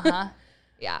stuff.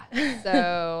 Yeah.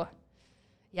 So,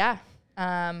 yeah.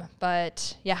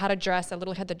 But yeah, had a dress. I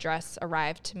literally had the dress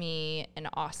arrive to me in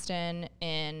Austin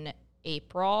in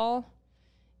April,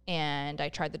 and I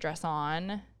tried the dress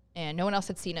on, and no one else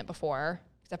had seen it before,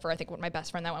 except for I think my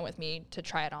best friend that went with me to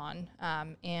try it on.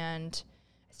 And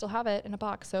I still have it in a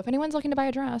box. So if anyone's looking to buy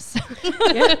a dress,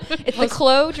 it's the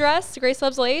Chloe dress, Grace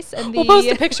Loves Lace, and we'll post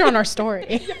a picture on our story.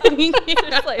 It's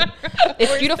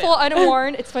beautiful,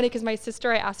 unworn. It's funny because my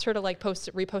sister, I asked her to like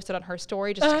repost it on her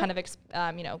story just to kind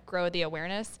of grow the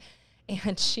awareness.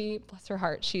 And she, bless her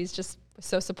heart, she's just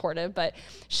so supportive. But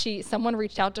someone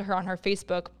reached out to her on her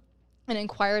Facebook and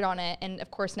inquired on it, and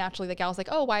of course, naturally, the gal's like,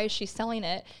 "Oh, why is she selling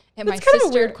it?" And that's kind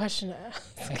of a weird question to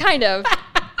ask. Kind of.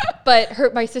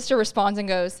 But my sister responds and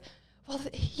goes, well,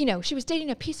 she was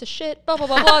dating a piece of shit, blah, blah,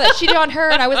 blah, blah, that cheated on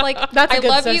her. And I was like, that's a good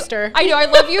love sister. You. I know, I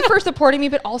love you for supporting me,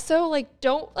 but also, like,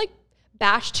 don't, like,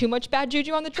 bash too much bad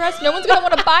juju on the dress. No one's going to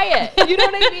want to buy it. You know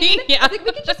what I mean? Yeah. I think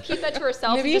we can just keep that to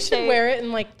ourselves. Maybe you should wear it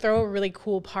and, like, throw a really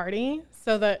cool party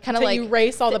so that kind of like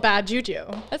erase all the bad juju.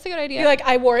 That's a good idea. Be like,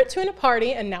 I wore it to a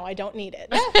party and now I don't need it.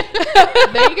 Yeah.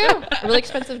 There you go. A really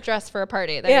expensive dress for a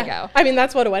party. There you go. I mean,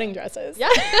 that's what a wedding dress is. Yeah.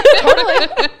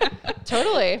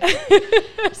 Totally.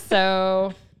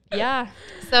 So, yeah.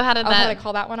 So how did how to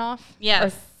call that one off?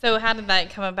 Yeah. So how did that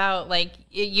come about? Like,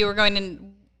 you were going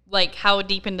in, like, how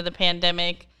deep into the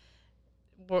pandemic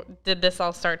did this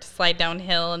all start to slide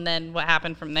downhill, and then what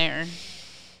happened from there?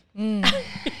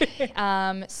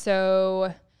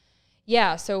 So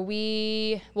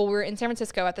we were in San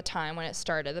Francisco at the time when it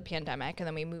started, the pandemic, and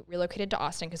then we relocated to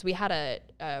Austin because we had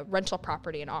a rental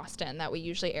property in Austin that we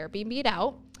usually Airbnb'd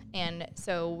out. And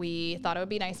so we thought it would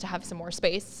be nice to have some more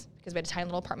space because we had a tiny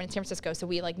little apartment in San Francisco. So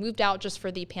we moved out just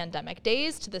for the pandemic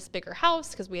days to this bigger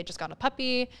house because we had just got a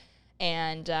puppy.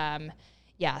 And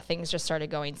things just started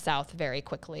going south very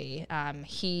quickly.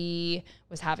 He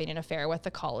was having an affair with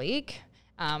a colleague.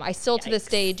 I still to this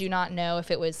day do not know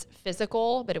if it was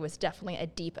physical, but it was definitely a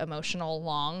deep, emotional,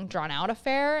 long, drawn-out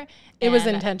affair. It was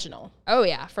intentional. Oh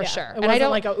yeah, for sure. It wasn't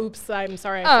like a oops, I'm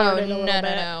sorry. I farted a little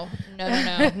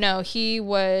bit. No. He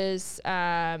was,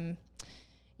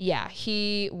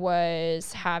 he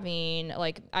was having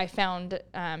like I found. Do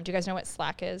you guys know what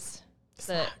Slack is?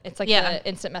 It's like the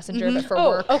instant messenger, but for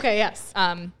work. Okay, yes.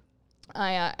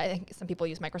 I think some people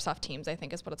use Microsoft Teams, I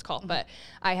think is what it's called. But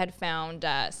I had found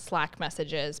Slack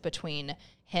messages between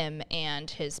him and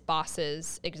his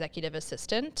boss's executive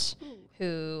assistant,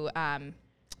 who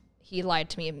he lied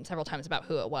to me several times about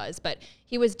who it was. But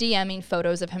he was DMing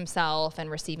photos of himself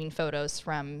and receiving photos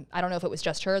from, I don't know if it was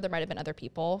just her. There might have been other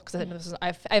people. Because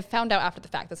I've found out after the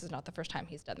fact this is not the first time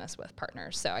he's done this with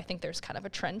partners. So I think there's kind of a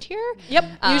trend here. Yep,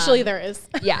 usually there is.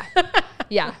 Yeah.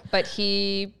 Yeah, but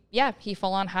he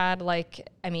full on had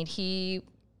he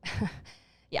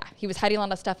was hiding a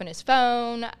lot of stuff in his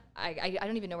phone. I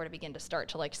don't even know where to begin to start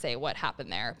to like say what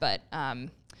happened there, but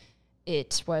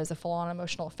it was a full on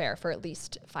emotional affair for at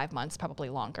least 5 months, probably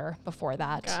longer before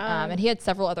that. And he had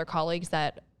several other colleagues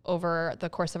that over the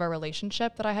course of our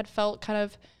relationship that I had felt kind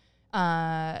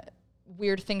of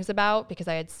weird things about because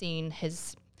I had seen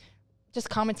his just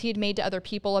comments he had made to other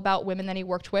people about women that he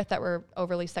worked with that were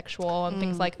overly sexual and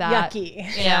things like that. Yucky.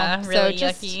 Yeah, really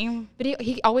yucky. But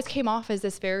he always came off as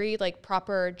this very like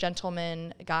proper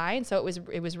gentleman guy, and so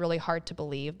it was really hard to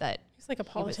believe that he's like a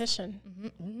politician.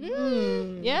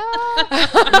 Yeah.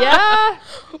 Yeah.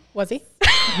 Was he?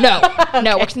 No,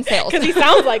 works in sales. Because he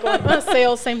sounds like one.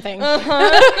 Sales, same thing.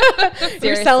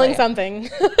 You're selling something.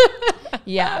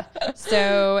 Yeah.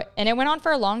 So, and it went on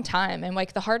for a long time. And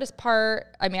like the hardest part,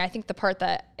 I mean, I think the part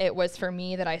that it was for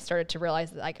me that I started to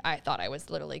realize that like I thought I was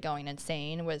literally going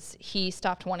insane was he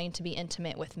stopped wanting to be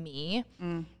intimate with me.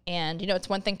 And, it's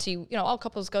one thing to, all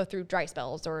couples go through dry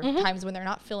spells or times when they're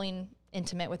not feeling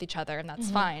intimate with each other, and that's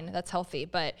fine. That's healthy.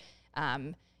 But,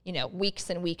 weeks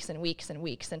and weeks and weeks and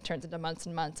weeks and turns into months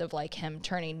and months of like him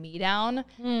turning me down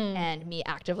and me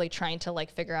actively trying to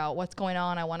like figure out what's going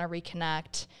on. I want to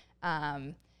reconnect.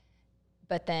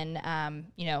 But then,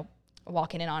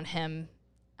 walking in on him,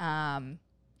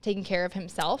 taking care of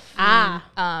himself,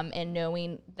 and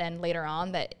knowing then later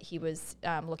on that he was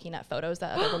looking at photos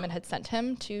that other women had sent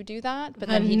him to do that, but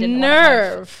then he didn't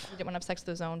want to have sex with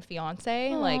his own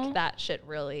fiance. Like that shit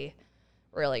really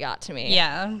got to me.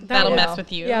 Yeah, that'll mess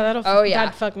with you. Yeah,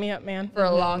 that'd fuck me up, man. For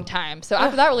a long time. So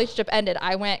after that relationship ended,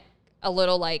 I went a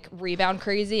little like rebound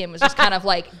crazy and was just kind of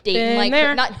like dating,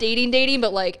 not dating,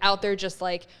 but like out there just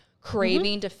like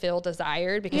craving to feel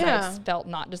desired because I felt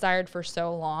not desired for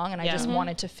so long, and I just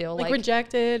wanted to feel like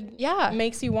rejected. Yeah,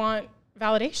 makes you want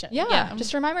validation. Yeah,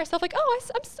 just to remind myself like, oh,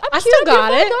 I still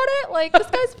got it. Like this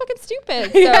guy's fucking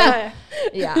stupid. So,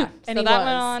 yeah. And so that went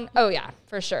on. Oh yeah,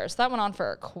 for sure. So that went on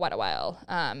for quite a while.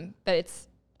 But it's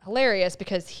hilarious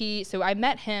because I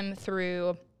met him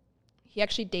through. He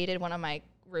actually dated one of my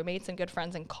roommates and good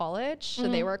friends in college. So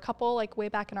they were a couple like way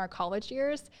back in our college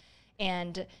years,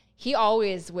 and he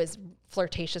always was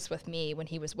flirtatious with me when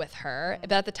he was with her.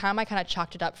 But at the time I kind of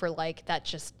chalked it up for like that,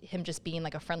 just him just being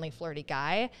like a friendly, flirty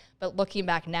guy. But looking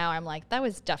back now, I'm like, that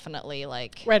was definitely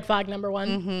like red flag number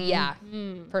one. Yeah,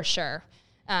 for sure.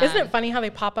 Isn't it funny how they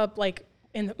pop up like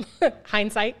in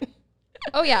hindsight?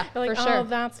 Oh yeah, like, for sure. Oh,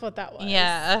 that's what that was.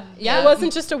 Yeah. It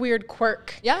wasn't just a weird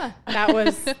quirk. Yeah, that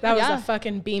was a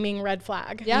fucking beaming red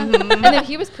flag. Yeah, and then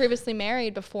he was previously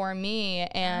married before me,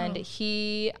 and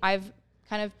I've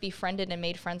kind of befriended and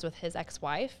made friends with his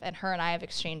ex-wife, and her and I have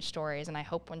exchanged stories, and I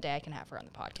hope one day I can have her on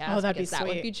the podcast. Oh, that'd be sweet. That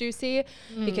would be juicy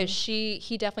because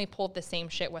he definitely pulled the same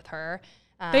shit with her.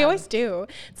 They always do.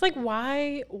 It's like,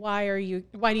 why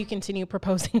do you continue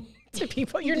proposing to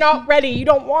people? You're not ready. You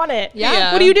don't want it.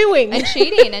 Yeah. What are you doing? And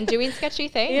cheating and doing sketchy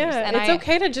things. Yeah. And it's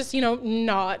okay to just,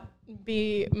 not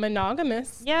be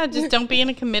monogamous. Yeah. Just don't be in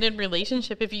a committed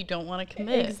relationship if you don't want to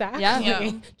commit. Exactly.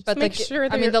 Yeah. But make sure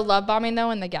that the love bombing though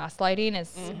and the gaslighting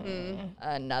is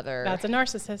another. That's a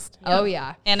narcissist. Oh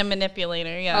yeah. And a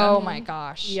manipulator. Yeah. Oh my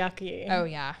gosh. Yucky. Oh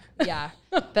yeah. Yeah.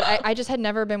 But I just had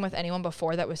never been with anyone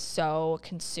before that was so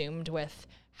consumed with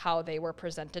how they were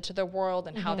presented to the world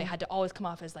and how they had to always come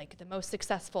off as like the most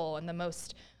successful and the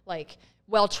most like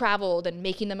well-traveled and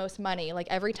making the most money. Like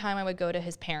every time I would go to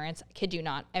his parents, kid you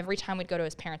not, every time we'd go to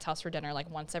his parents' house for dinner, like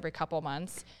once every couple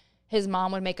months, his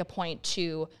mom would make a point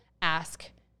to ask,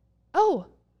 oh,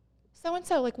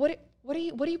 so-and-so, like what are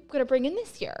you going to bring in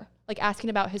this year? Like asking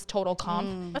about his total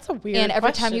comp. That's a weird And every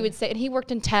question. time he would say, and he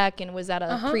worked in tech and was at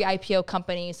a pre-IPO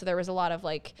company. So there was a lot of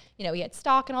like, he had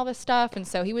stock and all this stuff. And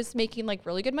so he was making like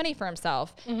really good money for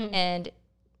himself. And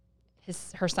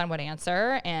her son would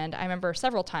answer. And I remember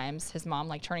several times his mom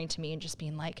like turning to me and just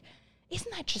being like,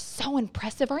 isn't that just so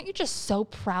impressive? Aren't you just so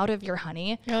proud of your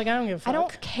honey? You're like, I don't give a fuck. I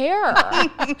don't care.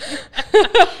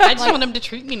 I just want him to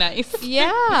treat me nice. Yeah.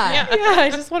 I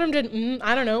just want him to,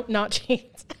 I don't know, not cheat.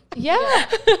 Yeah.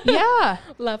 Yeah.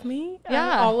 Love me.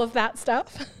 Yeah. All of that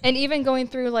stuff. And even going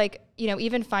through like, you know,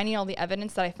 even finding all the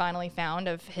evidence that I finally found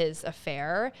of his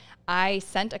affair, I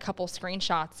sent a couple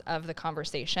screenshots of the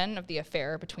conversation of the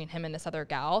affair between him and this other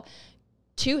gal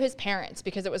to his parents,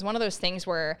 because it was one of those things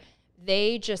where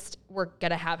they just were going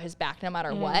to have his back no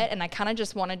matter what. And I kind of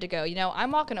just wanted to go, you know,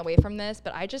 I'm walking away from this,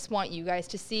 but I just want you guys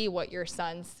to see what your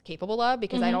son's capable of,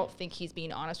 because I don't think he's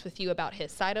being honest with you about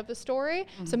his side of the story.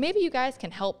 So maybe you guys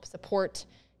can help support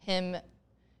him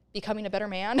becoming a better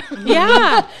man.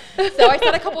 Yeah. So I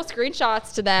sent a couple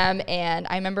screenshots to them, and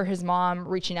I remember his mom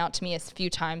reaching out to me a few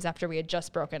times after we had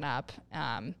just broken up,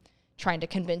 trying to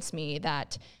convince me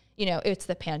that, you know, it's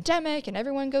the pandemic and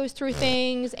everyone goes through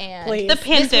things, and Please. The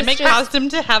pandemic caused him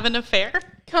to have an affair.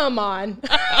 Come on.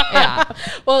 yeah.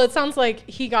 Well, it sounds like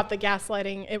he got the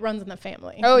gaslighting. It runs in the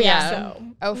family. Oh yeah. So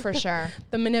Oh, for sure.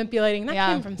 the manipulating, that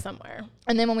Yeah. came from somewhere.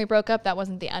 And then when we broke up, that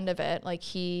wasn't the end of it. Like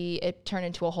it turned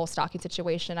into a whole stalking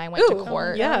situation. I went to Ooh,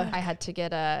 court. yeah. I had to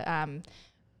get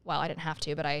well, I didn't have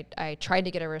to, but I tried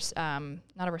to get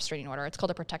not a restraining order. It's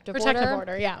called a protective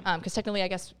order. Yeah. Because technically, I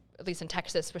guess, at least in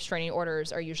Texas, restraining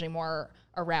orders are usually more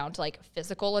around like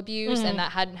physical abuse, and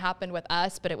that hadn't happened with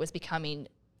us, but it was becoming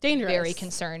Dangerous. very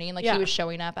concerning. Like Yeah. he was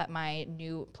showing up at my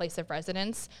new place of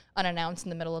residence unannounced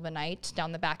in the middle of the night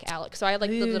down the back alley. So I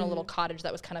like lived in a little cottage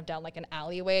that was kind of down like an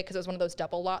alleyway, because it was one of those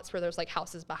double lots where there's like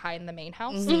houses behind the main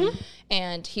house.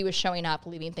 And he was showing up,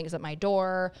 leaving things at my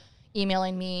door,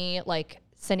 emailing me, like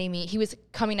sending me, he was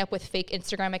coming up with fake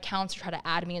Instagram accounts to try to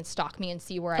add me and stalk me and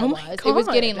see where I was. It was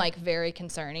getting like very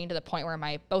concerning, to the point where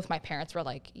both my parents were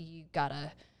like,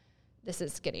 this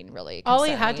is getting really concerning. All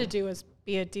he had to do was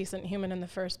be a decent human in the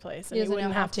first place, and he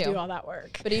wouldn't have to do all that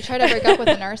work. But you try to break up with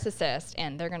a narcissist,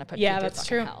 and they're going to put you through that's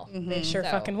fucking true. hell. They sure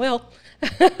fucking will.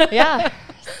 Yeah.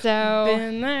 So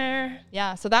Been there.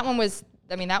 yeah. So that one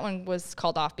was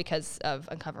called off because of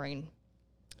uncovering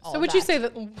all So of would that. you say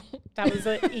that was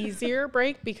an easier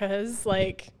break, because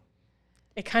like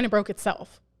it kind of broke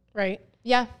itself, right?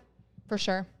 Yeah, for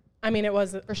sure. I mean, it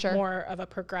was For sure. more of a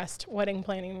progressed wedding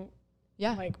planning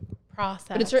Yeah. like process.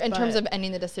 But it's in terms of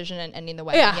ending the decision and ending the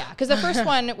wedding. Yeah. Because the first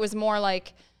one was more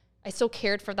like, I still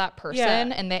cared for that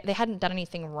person, and they hadn't done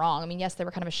anything wrong. I mean, yes, they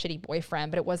were kind of a shitty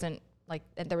boyfriend, but it wasn't like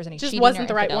there was any just cheating wasn't or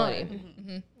the right infidelity.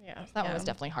 one. Yeah. So that one was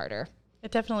definitely harder. It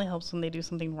definitely helps when they do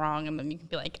something wrong, and then you can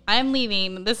be like, I'm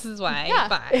leaving. This is why. Yeah,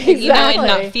 Bye. exactly. You know, and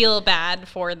not feel bad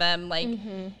for them. Like,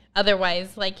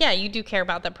 otherwise, like, yeah, you do care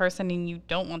about that person and you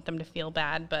don't want them to feel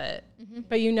bad, but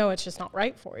But you know it's just not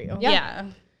right for you. yeah.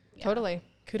 Totally.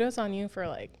 Kudos on you for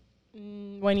like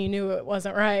when you knew it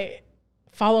wasn't right,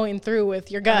 following through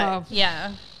with your gut.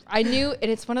 Yeah. I knew, and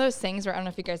it's one of those things where I don't know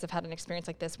if you guys have had an experience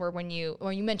like this, where when you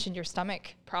mentioned your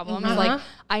stomach problems, like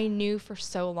I knew for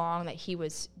so long that he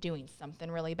was doing something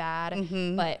really bad,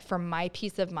 but for my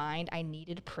peace of mind, I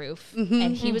needed proof,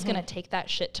 and he was gonna take that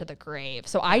shit to the grave.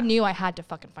 So I knew I had to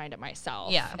fucking find it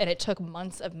myself. Yeah. And it took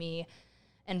months of me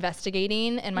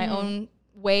investigating in my own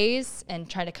ways and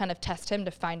trying to kind of test him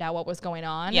to find out what was going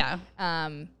on. Yeah.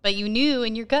 Um, But you knew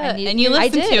in your gut, I and you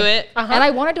listened did. to it. And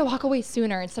I wanted to walk away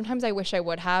sooner, and sometimes I wish I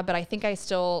would have, but I think I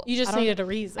still... You just I don't- needed a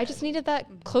reason. I just needed that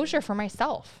closure for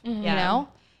myself, you Yeah. know?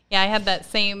 Yeah, I had that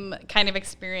same kind of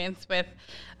experience with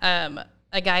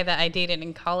a guy that I dated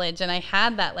in college, and I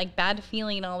had that like bad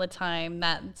feeling all the time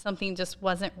that something just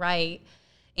wasn't right.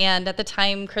 And at the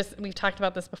time, Chris, we've talked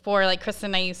about this before, like Kristen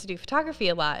and I used to do photography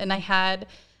a lot, and I had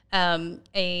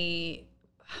a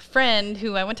friend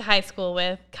who I went to high school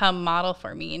with come model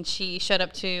for me, and she showed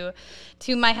up to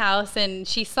my house, and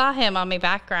she saw him on my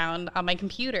background on my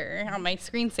computer on my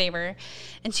screensaver,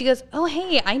 and she goes, "Oh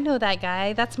hey, I know that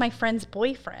guy. That's my friend's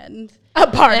boyfriend."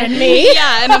 Pardon me.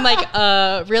 Yeah, and I'm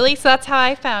like, really? So that's how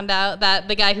I found out that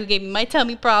the guy who gave me my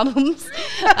tummy problems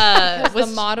Was was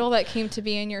the model that came to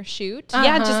be in your shoot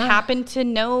yeah, just happened to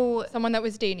know. someone that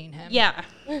was dating him? Yeah,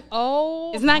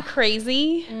 Oh. isn't that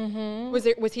crazy?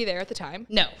 Was he there at the time?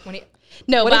 No. When he...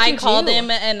 No, What but did I you called do? him,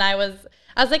 and I was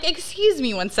like, "Excuse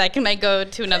me 1 second." I go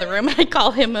to another room, and I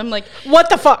call him. I'm like, What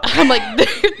the fuck? I'm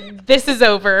like, "This is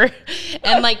over,"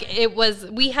 and like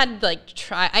we had like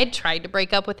I'd tried to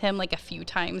break up with him like a few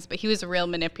times, but he was a real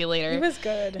manipulator. He was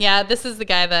good. Yeah, this is the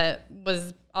guy that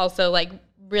was also like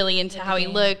really into how he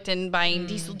looked and buying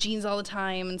diesel jeans all the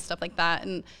time and stuff like that,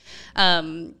 and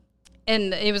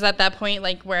And it was at that point,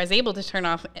 like, where I was able to turn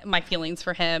off my feelings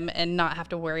for him and not have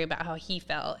to worry about how he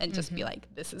felt and just be like,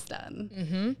 this is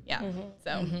done. Yeah.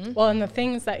 So. Well, and the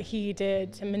things that he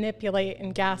did to manipulate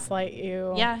and gaslight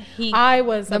you. Yeah. I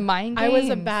was the mind I was a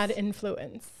games. bad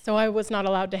influence, so I was not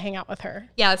allowed to hang out with her.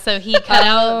 Yeah. So he cut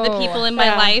out the people in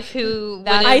my life who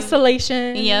That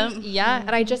isolation. Yeah. Yeah.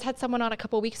 And I just had someone on a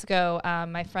couple weeks ago,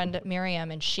 my friend Miriam,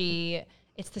 and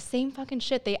it's the same fucking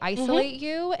shit. They isolate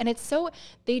you, and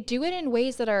they do it in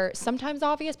ways that are sometimes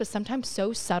obvious, but sometimes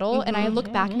so subtle. And I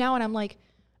look back now and I'm like,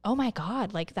 oh my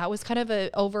God, like that was kind of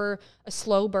over a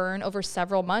slow burn over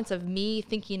several months of me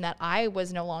thinking that I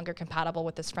was no longer compatible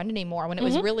with this friend anymore, when it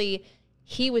was really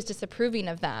he was disapproving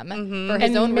of them for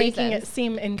his own making reasons. it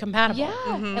seem incompatible.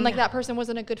 Yeah. And like that person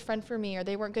wasn't a good friend for me, or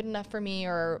they weren't good enough for me,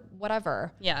 or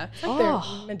whatever. Yeah. It's like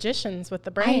they're magicians with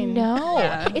the brain. I know.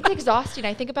 Yeah. It's exhausting.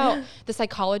 I think about the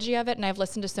psychology of it, and I've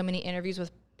listened to so many interviews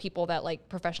with people that like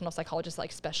professional psychologists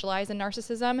like specialize in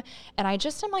narcissism, and I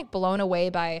just am like blown away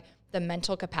by the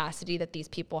mental capacity that these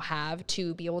people have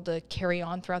to be able to carry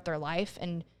on throughout their life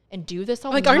and do this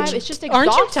all the time. It's just exhausting.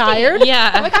 Aren't you tired?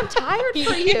 Yeah. I'm like, I'm tired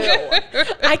for you.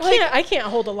 I can't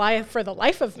hold a lie for the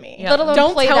life of me. Let alone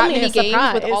Don't play tell that me many a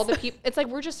games with surprise. all the people. It's like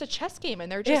we're just a chess game, and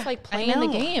they're just like playing the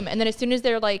know. game. And then as soon as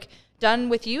they're like done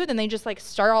with you, then they just like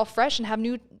start all fresh and have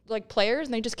new like players,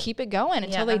 and they just keep it going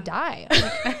until they die.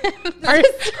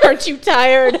 Aren't you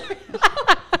tired?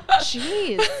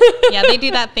 Jeez. Yeah, they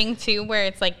do that thing too where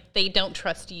it's like they don't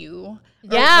trust you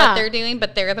or Yeah. what they're doing,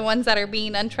 but they're the ones that are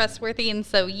being untrustworthy, and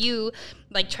so you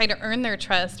like try to earn their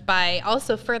trust by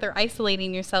also further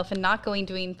isolating yourself and not going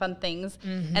doing fun things.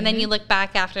 And then you look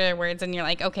back afterwards and you're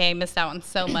like, okay, I missed out on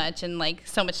so much, and like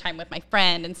so much time with my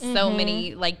friend, and so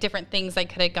many like different things I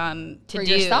could have gone to For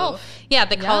do. yourself. Yeah,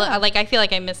 like I feel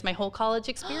like I missed my whole college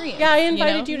experience. Yeah, I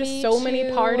invited you you to Me so many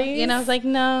too. parties. And I was like,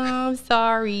 no,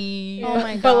 sorry. Oh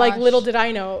my But like gosh. little did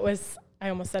I know it was, I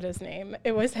almost said his name.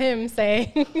 It was him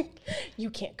saying, you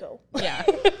can't go. Yeah.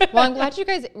 Well, I'm glad you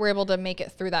guys were able to make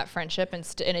it through that friendship and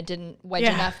it didn't wedge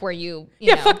Yeah. enough where you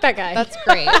Yeah, know, fuck that guy. That's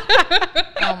great.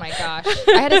 Oh my gosh.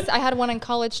 I had one in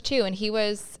college too, and he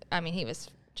was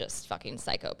just fucking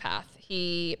psychopath.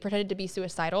 He pretended to be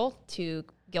suicidal to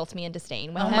guilt me into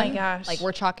staying with him. Oh my gosh. Like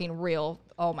we're talking real.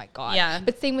 Oh my God. Yeah.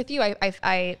 But same with you.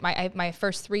 My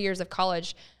first 3 years of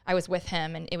college, I was with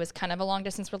him, and it was kind of a long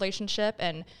distance relationship.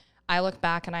 And I look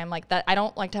back and I'm like, that I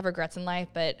don't like to have regrets in life,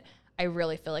 but I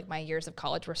really feel like my years of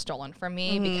college were stolen from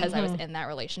me because I was in that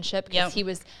relationship, because he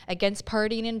was against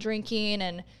partying and drinking,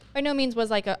 and by no means was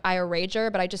like a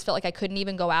rager, but I just felt like I couldn't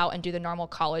even go out and do the normal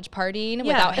college partying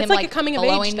without him it's like a coming of age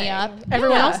blowing me thing. up.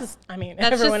 Everyone Yeah. else is, That's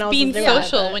everyone just else being is doing that,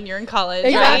 social but- when you're in college,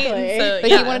 Exactly. right? And so, But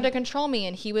yeah. he wanted to control me,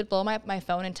 and he would blow my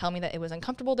phone and tell me that it was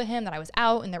uncomfortable to him that I was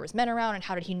out and there was men around, and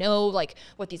how did he know like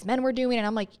what these men were doing? And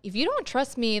I'm like, if you don't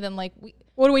trust me, then like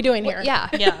What are we doing here? yeah.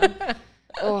 Yeah.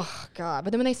 Oh God.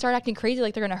 But then when they start acting crazy,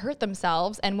 like they're going to hurt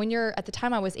themselves. And when you're, at the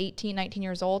time I was 18, 19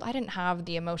 years old, I didn't have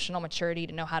the emotional maturity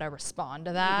to know how to respond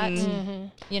to that,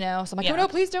 you know? So I'm like, Yeah. oh no,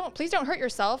 please don't hurt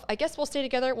yourself. I guess we'll stay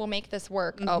together. We'll make this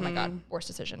work. Oh my God. Worst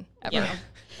decision ever. Yeah.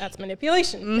 That's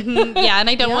manipulation. Yeah, and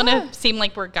I don't want Yeah. to seem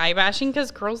like we're guy bashing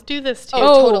because girls do this too.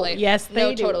 Oh, totally. Yes, they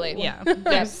No, do. totally. Yeah,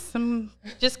 there's some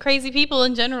just crazy people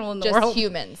in general in the Just world.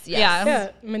 humans. Yes. Yeah.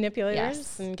 Yeah, manipulators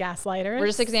Yes. and gaslighters. We're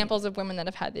just examples of women that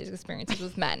have had these experiences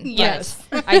with men. Yes.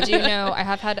 But I do know, I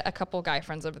have had a couple guy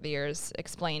friends over the years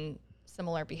explain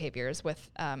similar behaviors with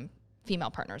female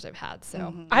partners I've had.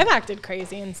 So I've acted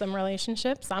crazy in some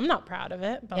relationships. I'm not proud of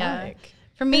it, but Yeah. like,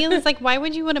 For me, it's like, why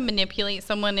would you want to manipulate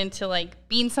someone into like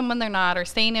being someone they're not, or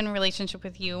staying in a relationship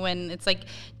with you? And it's like,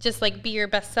 just like be your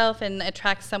best self and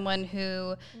attract someone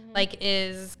who like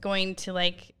is going to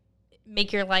like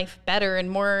make your life better and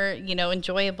more, you know,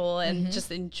 enjoyable, and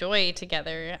just enjoy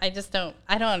together. I don't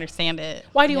understand it.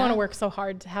 why do you want to work so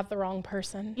hard to have the wrong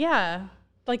person? Yeah.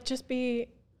 Like, just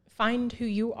find who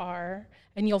you are,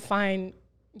 and you'll find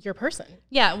your person.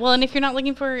 Yeah, well, and if you're not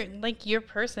looking for like your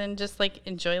person, just like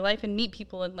enjoy life and meet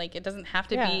people, and like it doesn't have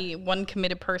to be one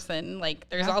committed person. Like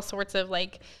there's all sorts of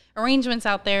like arrangements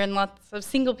out there, and lots of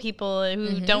single people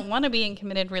who don't want to be in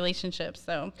committed relationships.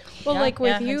 So Well, like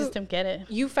with I you, just don't get it.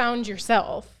 you found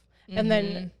yourself, and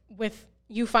then with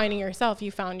you finding yourself,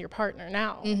 you found your partner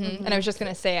now. And I was just going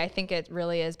to say, I think it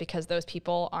really is because those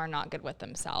people are not good with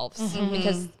themselves.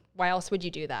 Because why else would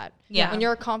you do that? Yeah. When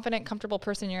you're a confident, comfortable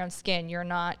person in your own skin, you're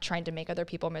not trying to make other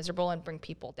people miserable and bring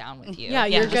people down with you. Yeah,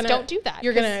 you're Just gonna don't do that.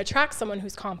 You're gonna attract someone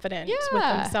who's confident with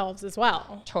Yeah. themselves as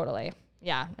well. Totally.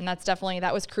 Yeah. And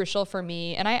that was crucial for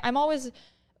me. And I'm always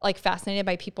like fascinated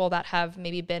by people that have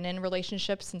maybe been in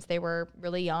relationships since they were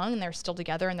really young and they're still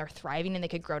together and they're thriving and they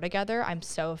could grow together. I'm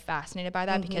so fascinated by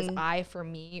that because for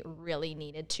me, really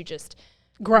needed to just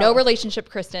grow. No relationship,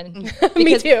 Kristen.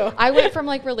 Me too. I went from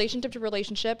like relationship to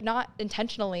relationship, not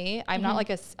intentionally. I'm not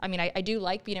like I do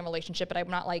like being in a relationship, but I'm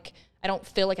not like, I don't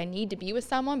feel like I need to be with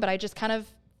someone, but I just kind of,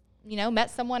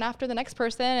 met someone after the next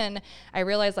person. And I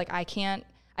realized like I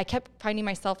kept finding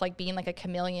myself like being like a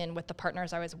chameleon with the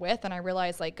partners I was with. And I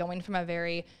realized like going from a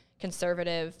very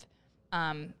conservative,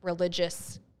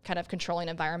 religious kind of controlling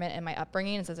environment in my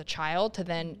upbringing as a child to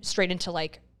then straight into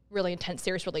like really intense,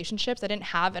 serious relationships, I didn't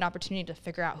have an opportunity to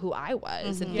figure out who I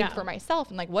was and think for myself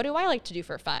and like, what do I like to do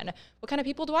for fun? What kind of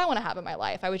people do I want to have in my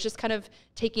life? I was just kind of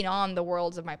taking on the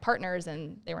worlds of my partners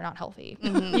and they were not healthy.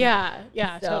 Yeah,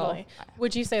 totally.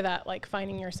 Would you say that like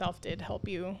finding yourself did help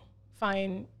you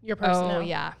find your person now? Oh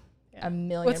yeah.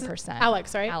 1,000,000%.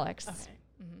 Alex, right? Alex. Okay.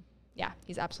 Yeah,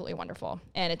 he's absolutely wonderful.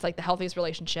 And it's like the healthiest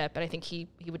relationship. And I think he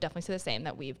would definitely say the same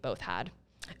that we've both had.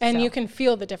 And you can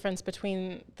feel the difference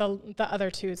between the other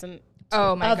twos and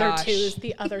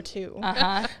the other two.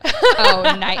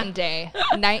 Oh, night and day.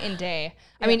 Yeah.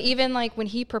 I mean, even like when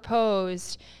he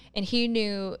proposed and he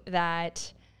knew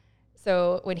that,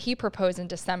 so when he proposed in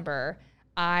December,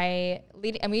 and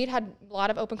we had a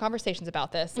lot of open conversations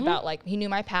about this, about like, he knew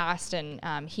my past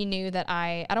and he knew that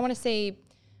I don't want to say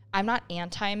I'm not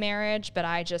anti-marriage, but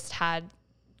I just had,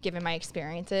 given my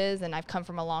experiences, and I've come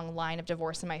from a long line of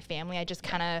divorce in my family, I just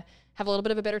kind of have a little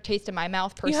bit of a bitter taste in my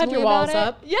mouth personally. You had your walls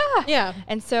up. Yeah.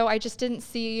 And so I just didn't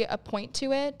see a point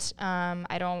to it. And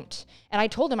I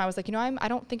told him, I was like, I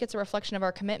don't think it's a reflection of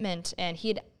our commitment. And he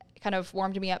had kind of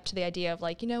warmed me up to the idea of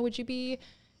like,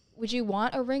 would you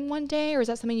want a ring one day, or is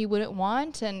that something you wouldn't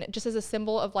want? And just as a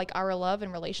symbol of like our love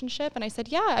and relationship. And I said,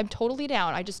 yeah, I'm totally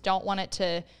down. I just don't want it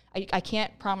to, I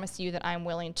can't promise you that I'm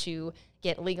willing to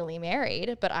get legally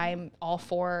married, but I'm all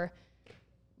for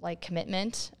like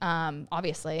commitment,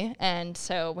 obviously. And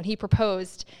so when he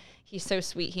proposed, he's so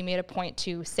sweet. He made a point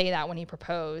to say that when he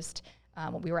proposed.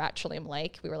 When we were at Trillium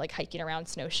Lake, we were like hiking around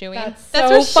snowshoeing. That's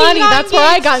so funny. That's where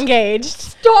I got engaged.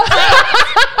 Stop.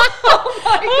 Oh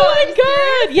my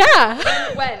God.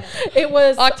 Yeah. When? It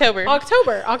was October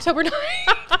 9th.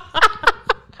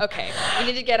 Okay, we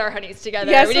need to get our honeys together.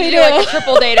 Yes, we need to do like a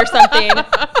triple date or something.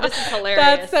 This is hilarious.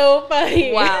 That's so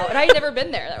funny. Wow, and I had never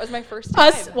been there. That was my first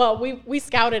time. We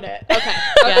scouted it.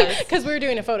 Okay. Because we were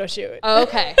doing a photo shoot. Oh,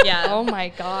 okay. Yeah. Oh my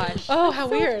gosh. Oh, how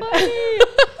weird.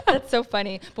 That's so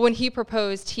funny. But when he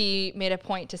proposed, he made a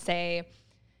point to say,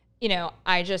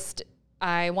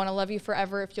 I want to love you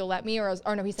forever if you'll let me, or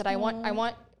no, he said, I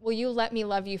want. Will you let me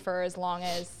love you for as long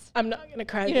as... I'm not going to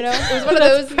cry. It was one of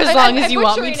those... As long as you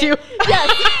want me to. Yes.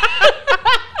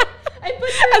 I put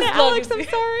it, Alex, I'm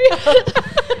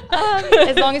sorry.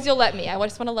 As long as you'll let me. I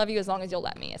just want to love you as long as you'll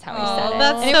let me is how he said it.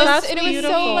 That's and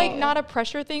beautiful. It was so like not a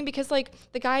pressure thing because like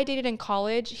the guy I dated in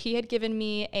college, he had given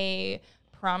me a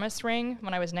promise ring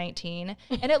when I was 19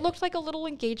 and it looked like a little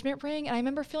engagement ring, and I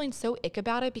remember feeling so ick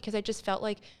about it because I just felt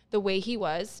like the way he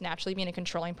was, naturally being a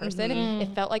controlling person,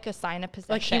 it felt like a sign of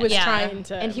possession. Like he was trying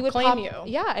to and he would claim you.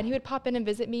 Yeah, and he would pop in and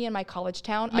visit me in my college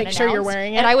town Make sure you're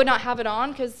wearing it. And I would not have it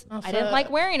on because I didn't like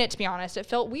wearing it, to be honest. It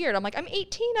felt weird. I'm like, I'm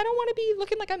 18. I don't want to be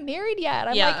looking like I'm married yet.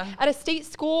 I'm like at a state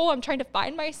school. I'm trying to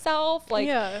find myself.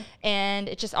 And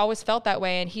it just always felt that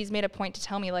way. And he's made a point to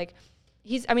tell me like,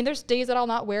 there's days that I'll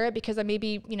not wear it because I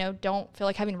maybe, don't feel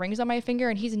like having rings on my finger.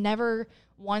 And he's never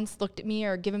once looked at me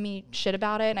or given me shit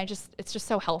about it. And it's just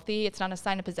so healthy. It's not a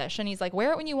sign of possession. He's like,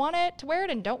 wear it when you want it to wear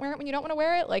it and don't wear it when you don't want to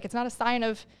wear it. Like, it's not a sign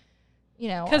of,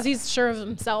 because he's sure of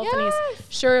himself and he's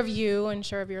sure of you and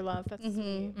sure of your love. That's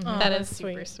sweet. Oh, that is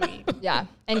super sweet. Yeah.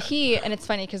 And it's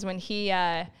funny because when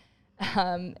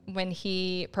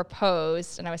he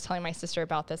proposed, and I was telling my sister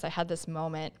about this, I had this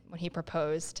moment when he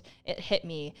proposed, it hit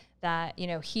me that,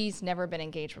 he's never been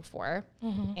engaged before.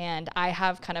 And I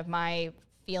have kind of my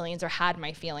feelings, or had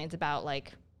my feelings about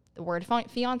like the word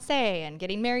fiance and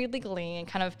getting married legally and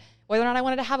kind of whether or not I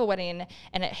wanted to have a wedding.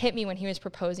 And it hit me when he was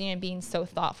proposing and being so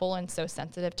thoughtful and so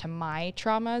sensitive to my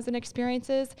traumas and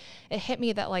experiences. It hit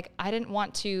me that like, I didn't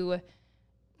want to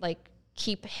like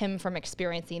keep him from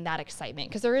experiencing that excitement,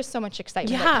 because there is so much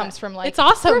excitement that comes from like, it's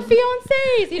awesome, we're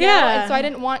fiancés, and so I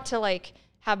didn't want to like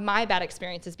have my bad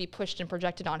experiences be pushed and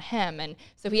projected on him. And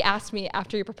so he asked me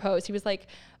after he proposed, he was like,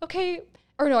 okay,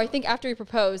 or no, I think after he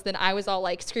proposed, then I was all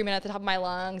like screaming at the top of my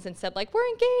lungs and said like, we're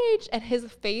engaged, and his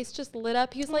face just lit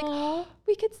up. He was like, oh,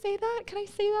 we could say that, can I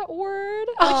say that word?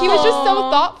 Like, he was just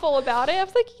so thoughtful about it. I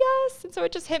was like, yes. And so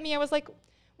it just hit me. I was like,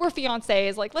 we're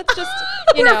fiancés. Like, let's just,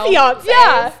 you know. Fiancés.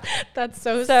 Yeah. That's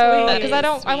so So, sweet.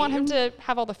 because I want him to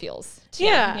have all the feels too,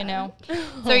 Yeah. you know.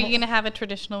 So are you going to have a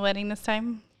traditional wedding this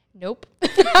time? Nope. Good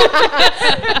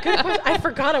question. I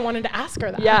forgot I wanted to ask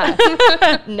her that.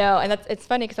 Yeah. No, and it's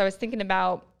funny because I was thinking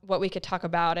about what we could talk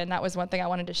about, and that was one thing I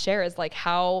wanted to share is like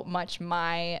how much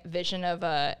my vision of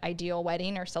a ideal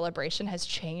wedding or celebration has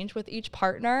changed with each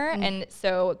partner. And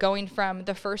so going from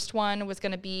the first one was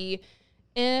going to be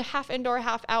half indoor,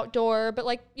 half outdoor, but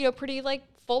like, you know, pretty like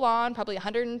full on, probably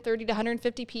 130 to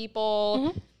 150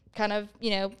 people, kind of,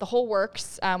 you know, the whole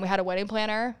works. We had a wedding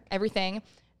planner, everything.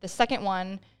 The second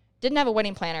one didn't have a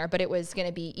wedding planner, but it was going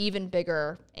to be even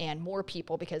bigger and more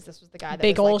people because this was the guy that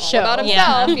Big was old like show. all about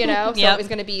himself, you know? So Yep. it was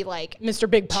going to be like Mr.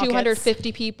 Big Pockets.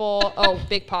 250 people. Oh,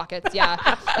 big pockets. Yeah.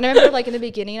 And I remember like in the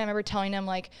beginning, I remember telling him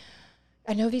like,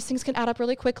 I know these things can add up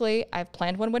really quickly. I've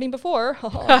planned one wedding before.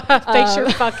 They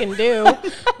sure fucking do.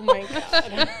 Oh my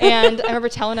God. And I remember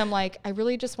telling him like, I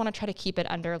really just want to try to keep it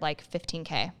under like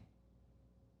 15K.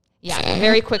 Yeah,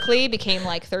 very quickly became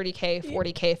like 30K,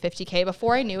 40K, 50K.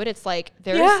 Before I knew it, it's like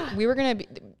we were going to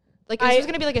be like, this was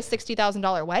going to be like a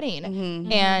 $60,000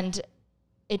 wedding. And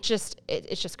it's just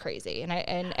crazy.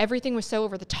 And everything was so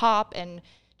over the top and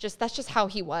that's just how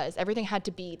he was. Everything had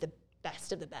to be the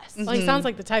best of the best. Well, he sounds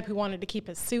like the type who wanted to keep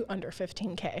his suit under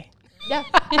 15K. Yeah.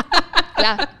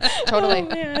 Yeah, totally. Oh,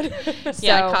 man. So,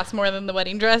 Yeah, it costs more than the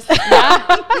wedding dress.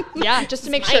 yeah, just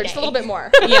to make sure, just a little bit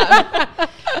more. Yeah.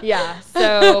 Yeah.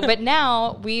 So, but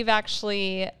now we've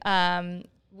actually,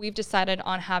 we've decided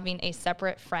on having a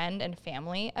separate friend and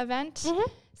family event.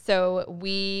 So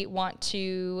we want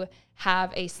to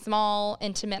have a small,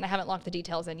 intimate, and I haven't locked the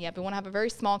details in yet, but we want to have a very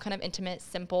small kind of intimate,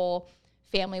 simple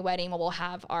family wedding where we'll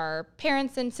have our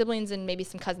parents and siblings and maybe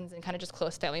some cousins and kind of just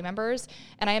close family members.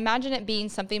 And I imagine it being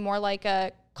something more like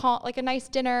a nice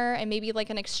dinner and maybe like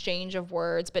an exchange of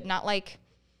words, but not like,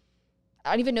 I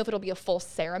don't even know if it'll be a full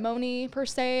ceremony per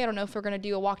se. I don't know if we're going to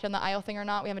do a walk down the aisle thing or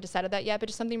not. We haven't decided that yet, but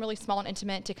just something really small and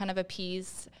intimate to kind of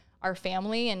appease our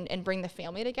family and bring the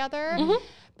family together.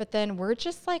 But then we're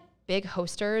just like big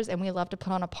hosters and we love to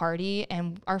put on a party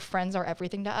and our friends are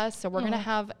everything to us. So we're going to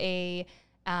have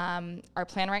our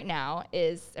plan right now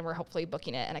is, and we're hopefully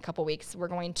booking it in a couple weeks,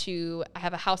 I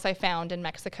have a house I found in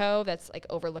Mexico that's like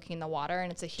overlooking the water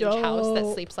and it's a huge house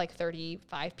that sleeps like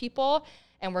 35 people.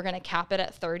 And we're going to cap it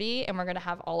at 30 and we're going to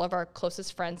have all of our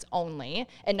closest friends only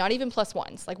and not even plus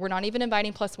ones. Like we're not even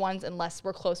inviting plus ones unless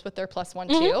we're close with their plus one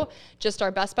too. Just our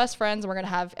best friends. And we're going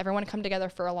to have everyone come together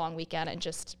for a long weekend and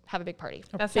just have a big party.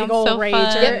 That Big sounds old so rager.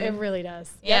 fun. It really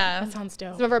does. Yeah. That sounds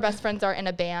dope. Some of our best friends are in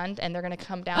a band and they're going to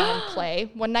come down and play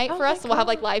one night for us. So we'll have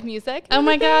like live music. Oh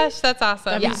my gosh, that's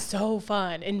awesome. That'd be so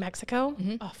fun. In Mexico?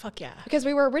 Oh, fuck yeah. Because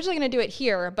we were originally going to do it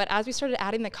here, but as we started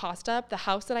adding the cost up, the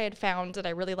house that I had found that I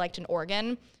really liked in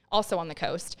Oregon, also on the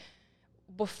coast,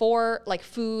 before like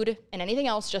food and anything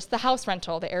else, just the house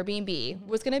rental, the Airbnb,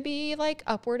 was going to be like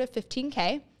upward of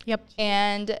 15K. Yep.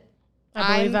 And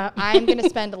I believe that. I'm going to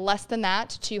spend less than that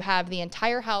to have the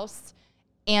entire house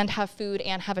and have food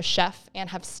and have a chef and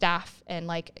have staff and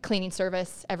like cleaning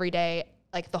service every day,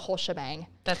 like the whole shebang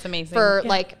That's amazing. for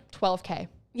like 12K.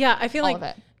 Yeah, I feel All like of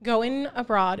it. going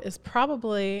abroad is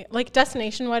probably, like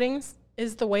destination weddings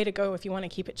is the way to go if you want to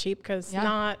keep it cheap because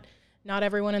not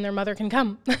everyone and their mother can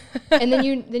come. And then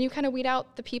you kind of weed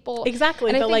out the people. Exactly,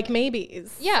 And I the think- like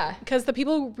maybes. Yeah. Because the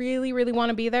people who really, really want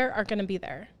to be there are going to be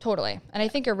there. Totally. And I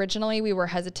think originally we were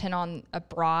hesitant on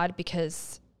abroad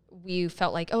because we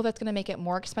felt like, oh, that's going to make it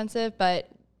more expensive. But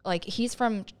like he's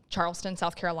from Charleston,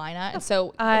 South Carolina. And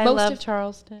so I most love of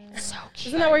Charleston. so cute.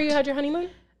 Isn't that where you had your honeymoon?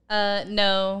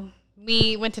 No.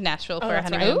 We went to Nashville for a that's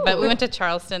right. honeymoon, but we Ooh. went to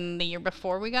Charleston the year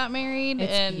before we got married.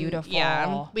 It's and beautiful.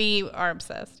 Yeah, we are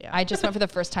obsessed. Yeah, I just went for the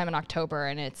first time in October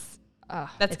and it's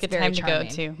that's a good time to go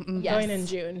to. Mhm. Yes. Going in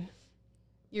June.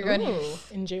 You're going. Ooh.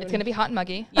 In June. It's going to be hot and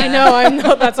muggy. I know. I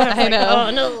know. That's what I was I like, know.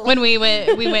 oh no. When we went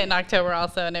in October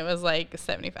also, and it was like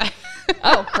 75.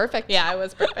 Oh, perfect. Yeah, it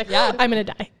was perfect. Yeah. I'm going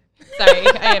to die. Sorry,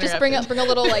 I Just bring a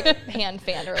little like hand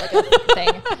fan or like a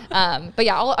thing. But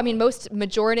yeah,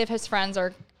 majority of his friends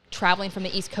are traveling from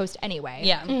the East Coast anyway.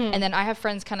 Yeah. And then I have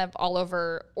friends kind of all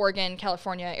over Oregon,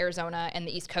 California, Arizona, and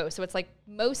the East Coast. So it's like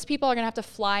most people are going to have to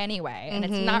fly anyway. And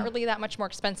it's not really that much more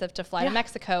expensive to fly to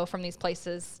Mexico from these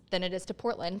places than it is to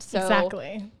Portland. So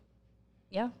Exactly.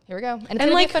 Yeah. here we go. And it's And going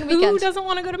to like, be a fun who weekend. doesn't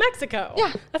want to go to Mexico?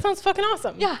 Yeah. That sounds fucking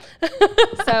awesome. Yeah.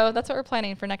 So that's what we're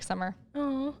planning for next summer.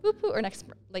 Oh, Whoop, whoop, or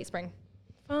late spring.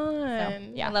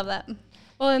 fun. Yeah. I love that.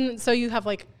 Well, and so you have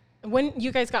like, when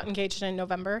you guys got engaged in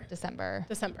November? December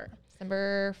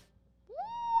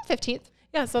 15th.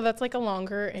 Yeah, so that's like a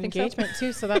longer engagement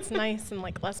too. So that's nice and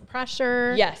like less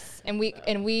pressure. Yes, and we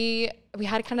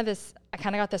had kind of this. I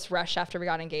kind of got this rush after we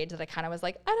got engaged that I kind of was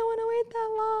like, I don't want to wait that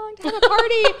long to have a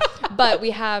party. But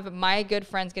we have my good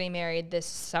friends getting married this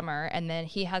summer, and then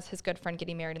he has his good friend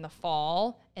getting married in the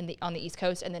fall on the East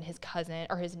Coast, and then his cousin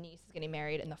or his niece is getting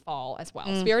married in the fall as well.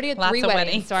 So we already had 3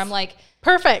 weddings. So I'm like,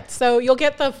 perfect. So you'll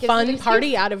get the fun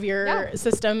party out of your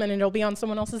system, and it'll be on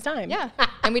someone else's dime. Yeah.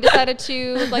 And we decided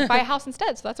to like buy a house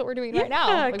instead. So that's what we're doing right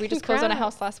now. Like we just closed on a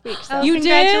house last week. So. You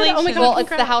did? Oh my God, well, it's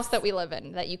the house that we live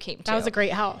in that you came to. That was a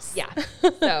great house. Yeah.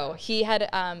 So he had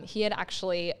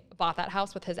actually bought that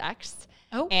house with his ex.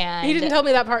 Oh, and he didn't tell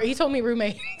me that part. He told me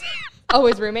roommate. Oh,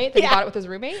 his roommate? That he bought it with his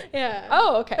roommate? Yeah.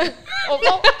 Oh, okay.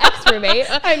 Well, ex-roommate.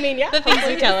 I mean, yeah. The things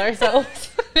we tell ourselves.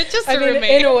 It's just a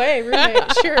roommate. In a way,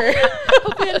 roommate, sure.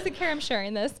 Hopefully he doesn't care I'm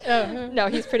sharing this. No,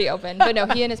 he's pretty open. But no,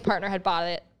 he and his partner had bought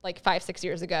it like 5-6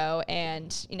 years ago,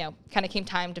 and, kind of came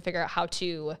time to figure out how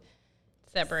to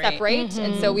separate. Mm-hmm.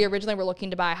 And so we originally were looking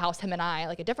to buy a house, him and I,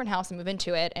 like a different house, and move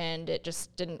into it, and it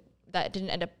just didn't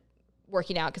end up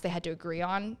working out because they had to agree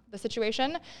on the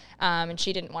situation, and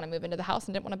she didn't want to move into the house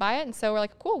and didn't want to buy it, and so we're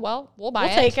like, cool, well, we'll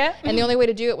take it. And the only way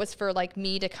to do it was for like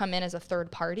me to come in as a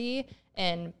third party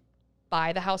and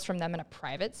buy the house from them in a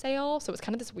private sale. So it was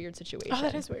kind of this weird situation. Oh,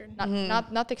 that is weird.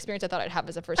 Not the experience I thought I'd have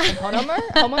as a first-time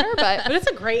homeowner, but it's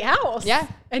a great house. Yeah.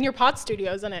 And your pod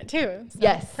studio's in it too. So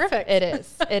yes. Perfect. It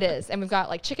is. And we've got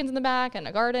like chickens in the back and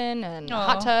a garden and a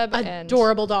hot tub.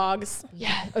 Adorable dogs.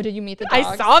 Yeah. Oh, did you meet the dogs?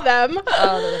 I saw them.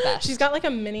 Oh, they're the best. She's got like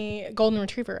a mini golden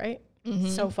retrievver, right? Mm-hmm.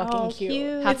 So fucking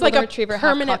cute. Half it's like a retriever,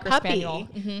 permanent half puppy. Spaniel.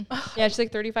 Mm-hmm. Yeah, she's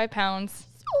like 35 pounds.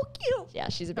 So cute. Yeah,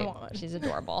 she's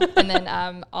adorable. And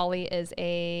then Ollie is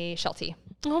a Sheltie.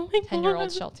 Oh my God.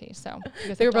 10-year-old Sheltie. So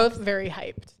they were both very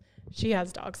hyped. She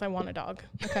has dogs. I want a dog.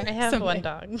 Okay. I have one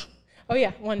dog. Oh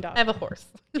yeah, one dog. I have a horse.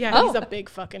 Yeah, he's a big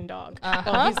fucking dog.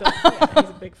 Well, he's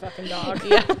a big fucking dog.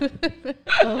 Yeah.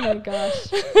 Oh my gosh.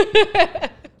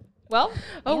 Well,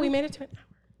 we made it to an hour.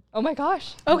 Oh my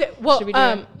gosh. Okay, well,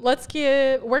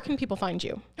 where can people find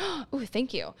you? Ooh,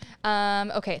 thank you.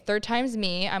 Okay, Third Time's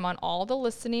Me. I'm on all the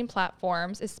listening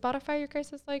platforms. Is Spotify your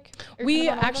guys' like? We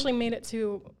actually made it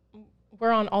to,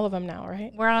 we're on all of them now,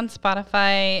 right? We're on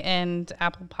Spotify and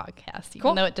Apple Podcasts,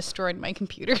 even though it destroyed my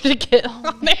computer to get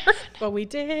on there. But we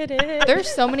did it. There's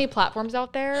so many platforms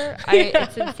out there.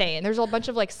 It's insane. There's a bunch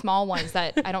of like small ones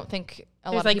that I don't think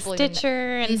a lot of people There's like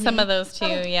Stitcher and some of those too,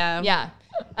 yeah. Yeah.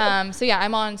 So yeah,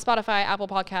 I'm on Spotify, Apple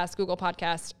Podcasts, Google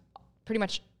Podcasts, pretty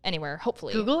much anywhere,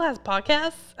 hopefully. Google has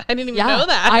podcasts? I didn't even know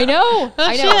that. I know.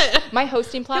 I know. Shit. My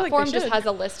hosting platform just has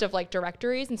a list of like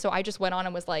directories, and so I just went on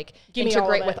and was like,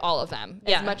 integrate with all of them,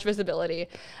 as much visibility.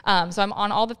 So I'm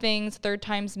on all the things, Third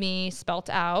Time's Me, spelt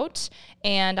out,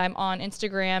 and I'm on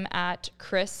Instagram at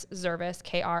Chris Zervas,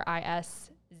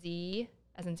 KRISZ,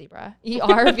 as in zebra,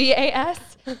 ERVAS.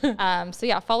 So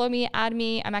yeah, follow me, add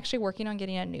me. I'm actually working on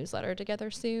getting a newsletter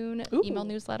together soon, email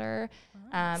newsletter.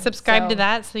 Subscribe to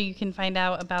that so you can find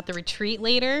out about the retreat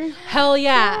later. Hell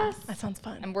yeah. Yes. That sounds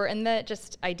fun. And we're in the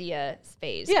just idea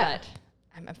phase. Yeah. But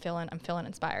I'm feeling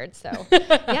inspired. So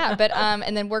yeah, but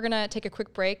and then we're gonna take a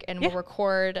quick break and we'll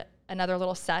record another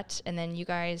little set, and then you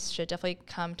guys should definitely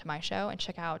come to my show and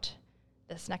check out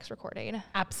this next recording.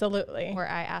 Absolutely. Where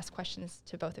I ask questions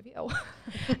to both of you.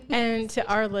 And to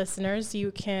our listeners,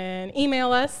 you can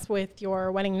email us with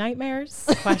your wedding nightmares,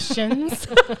 questions.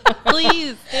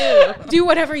 Please do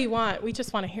whatever you want. We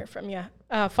just want to hear from you.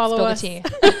 Follow spill us. The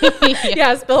tea.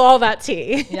 Yeah, spill all that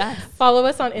tea. Yes. Follow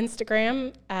us on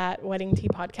Instagram at Wedding Tea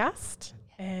Podcast.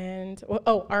 And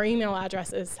our email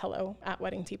address is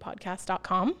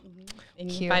hello@weddingteapodcast.com.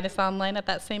 And you can find us online at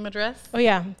that same address. Oh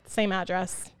yeah, same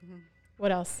address.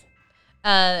 What else?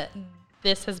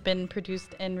 This has been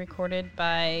produced and recorded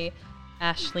by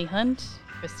Ashley Hunt,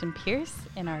 Kristen Pierce,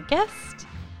 and our guest.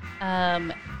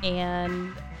 And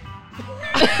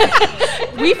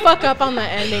we fuck up on the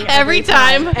ending every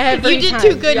time. You did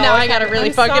too good. Now I gotta really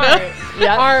fuck it up.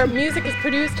 Yep. Our music is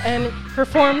produced and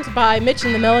performed by Mitch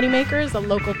and the Melody Makers, a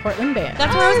local Portland band.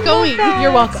 That's where I was going.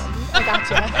 You're welcome. I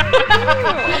gotcha.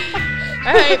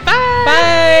 All right,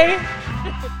 bye. Bye.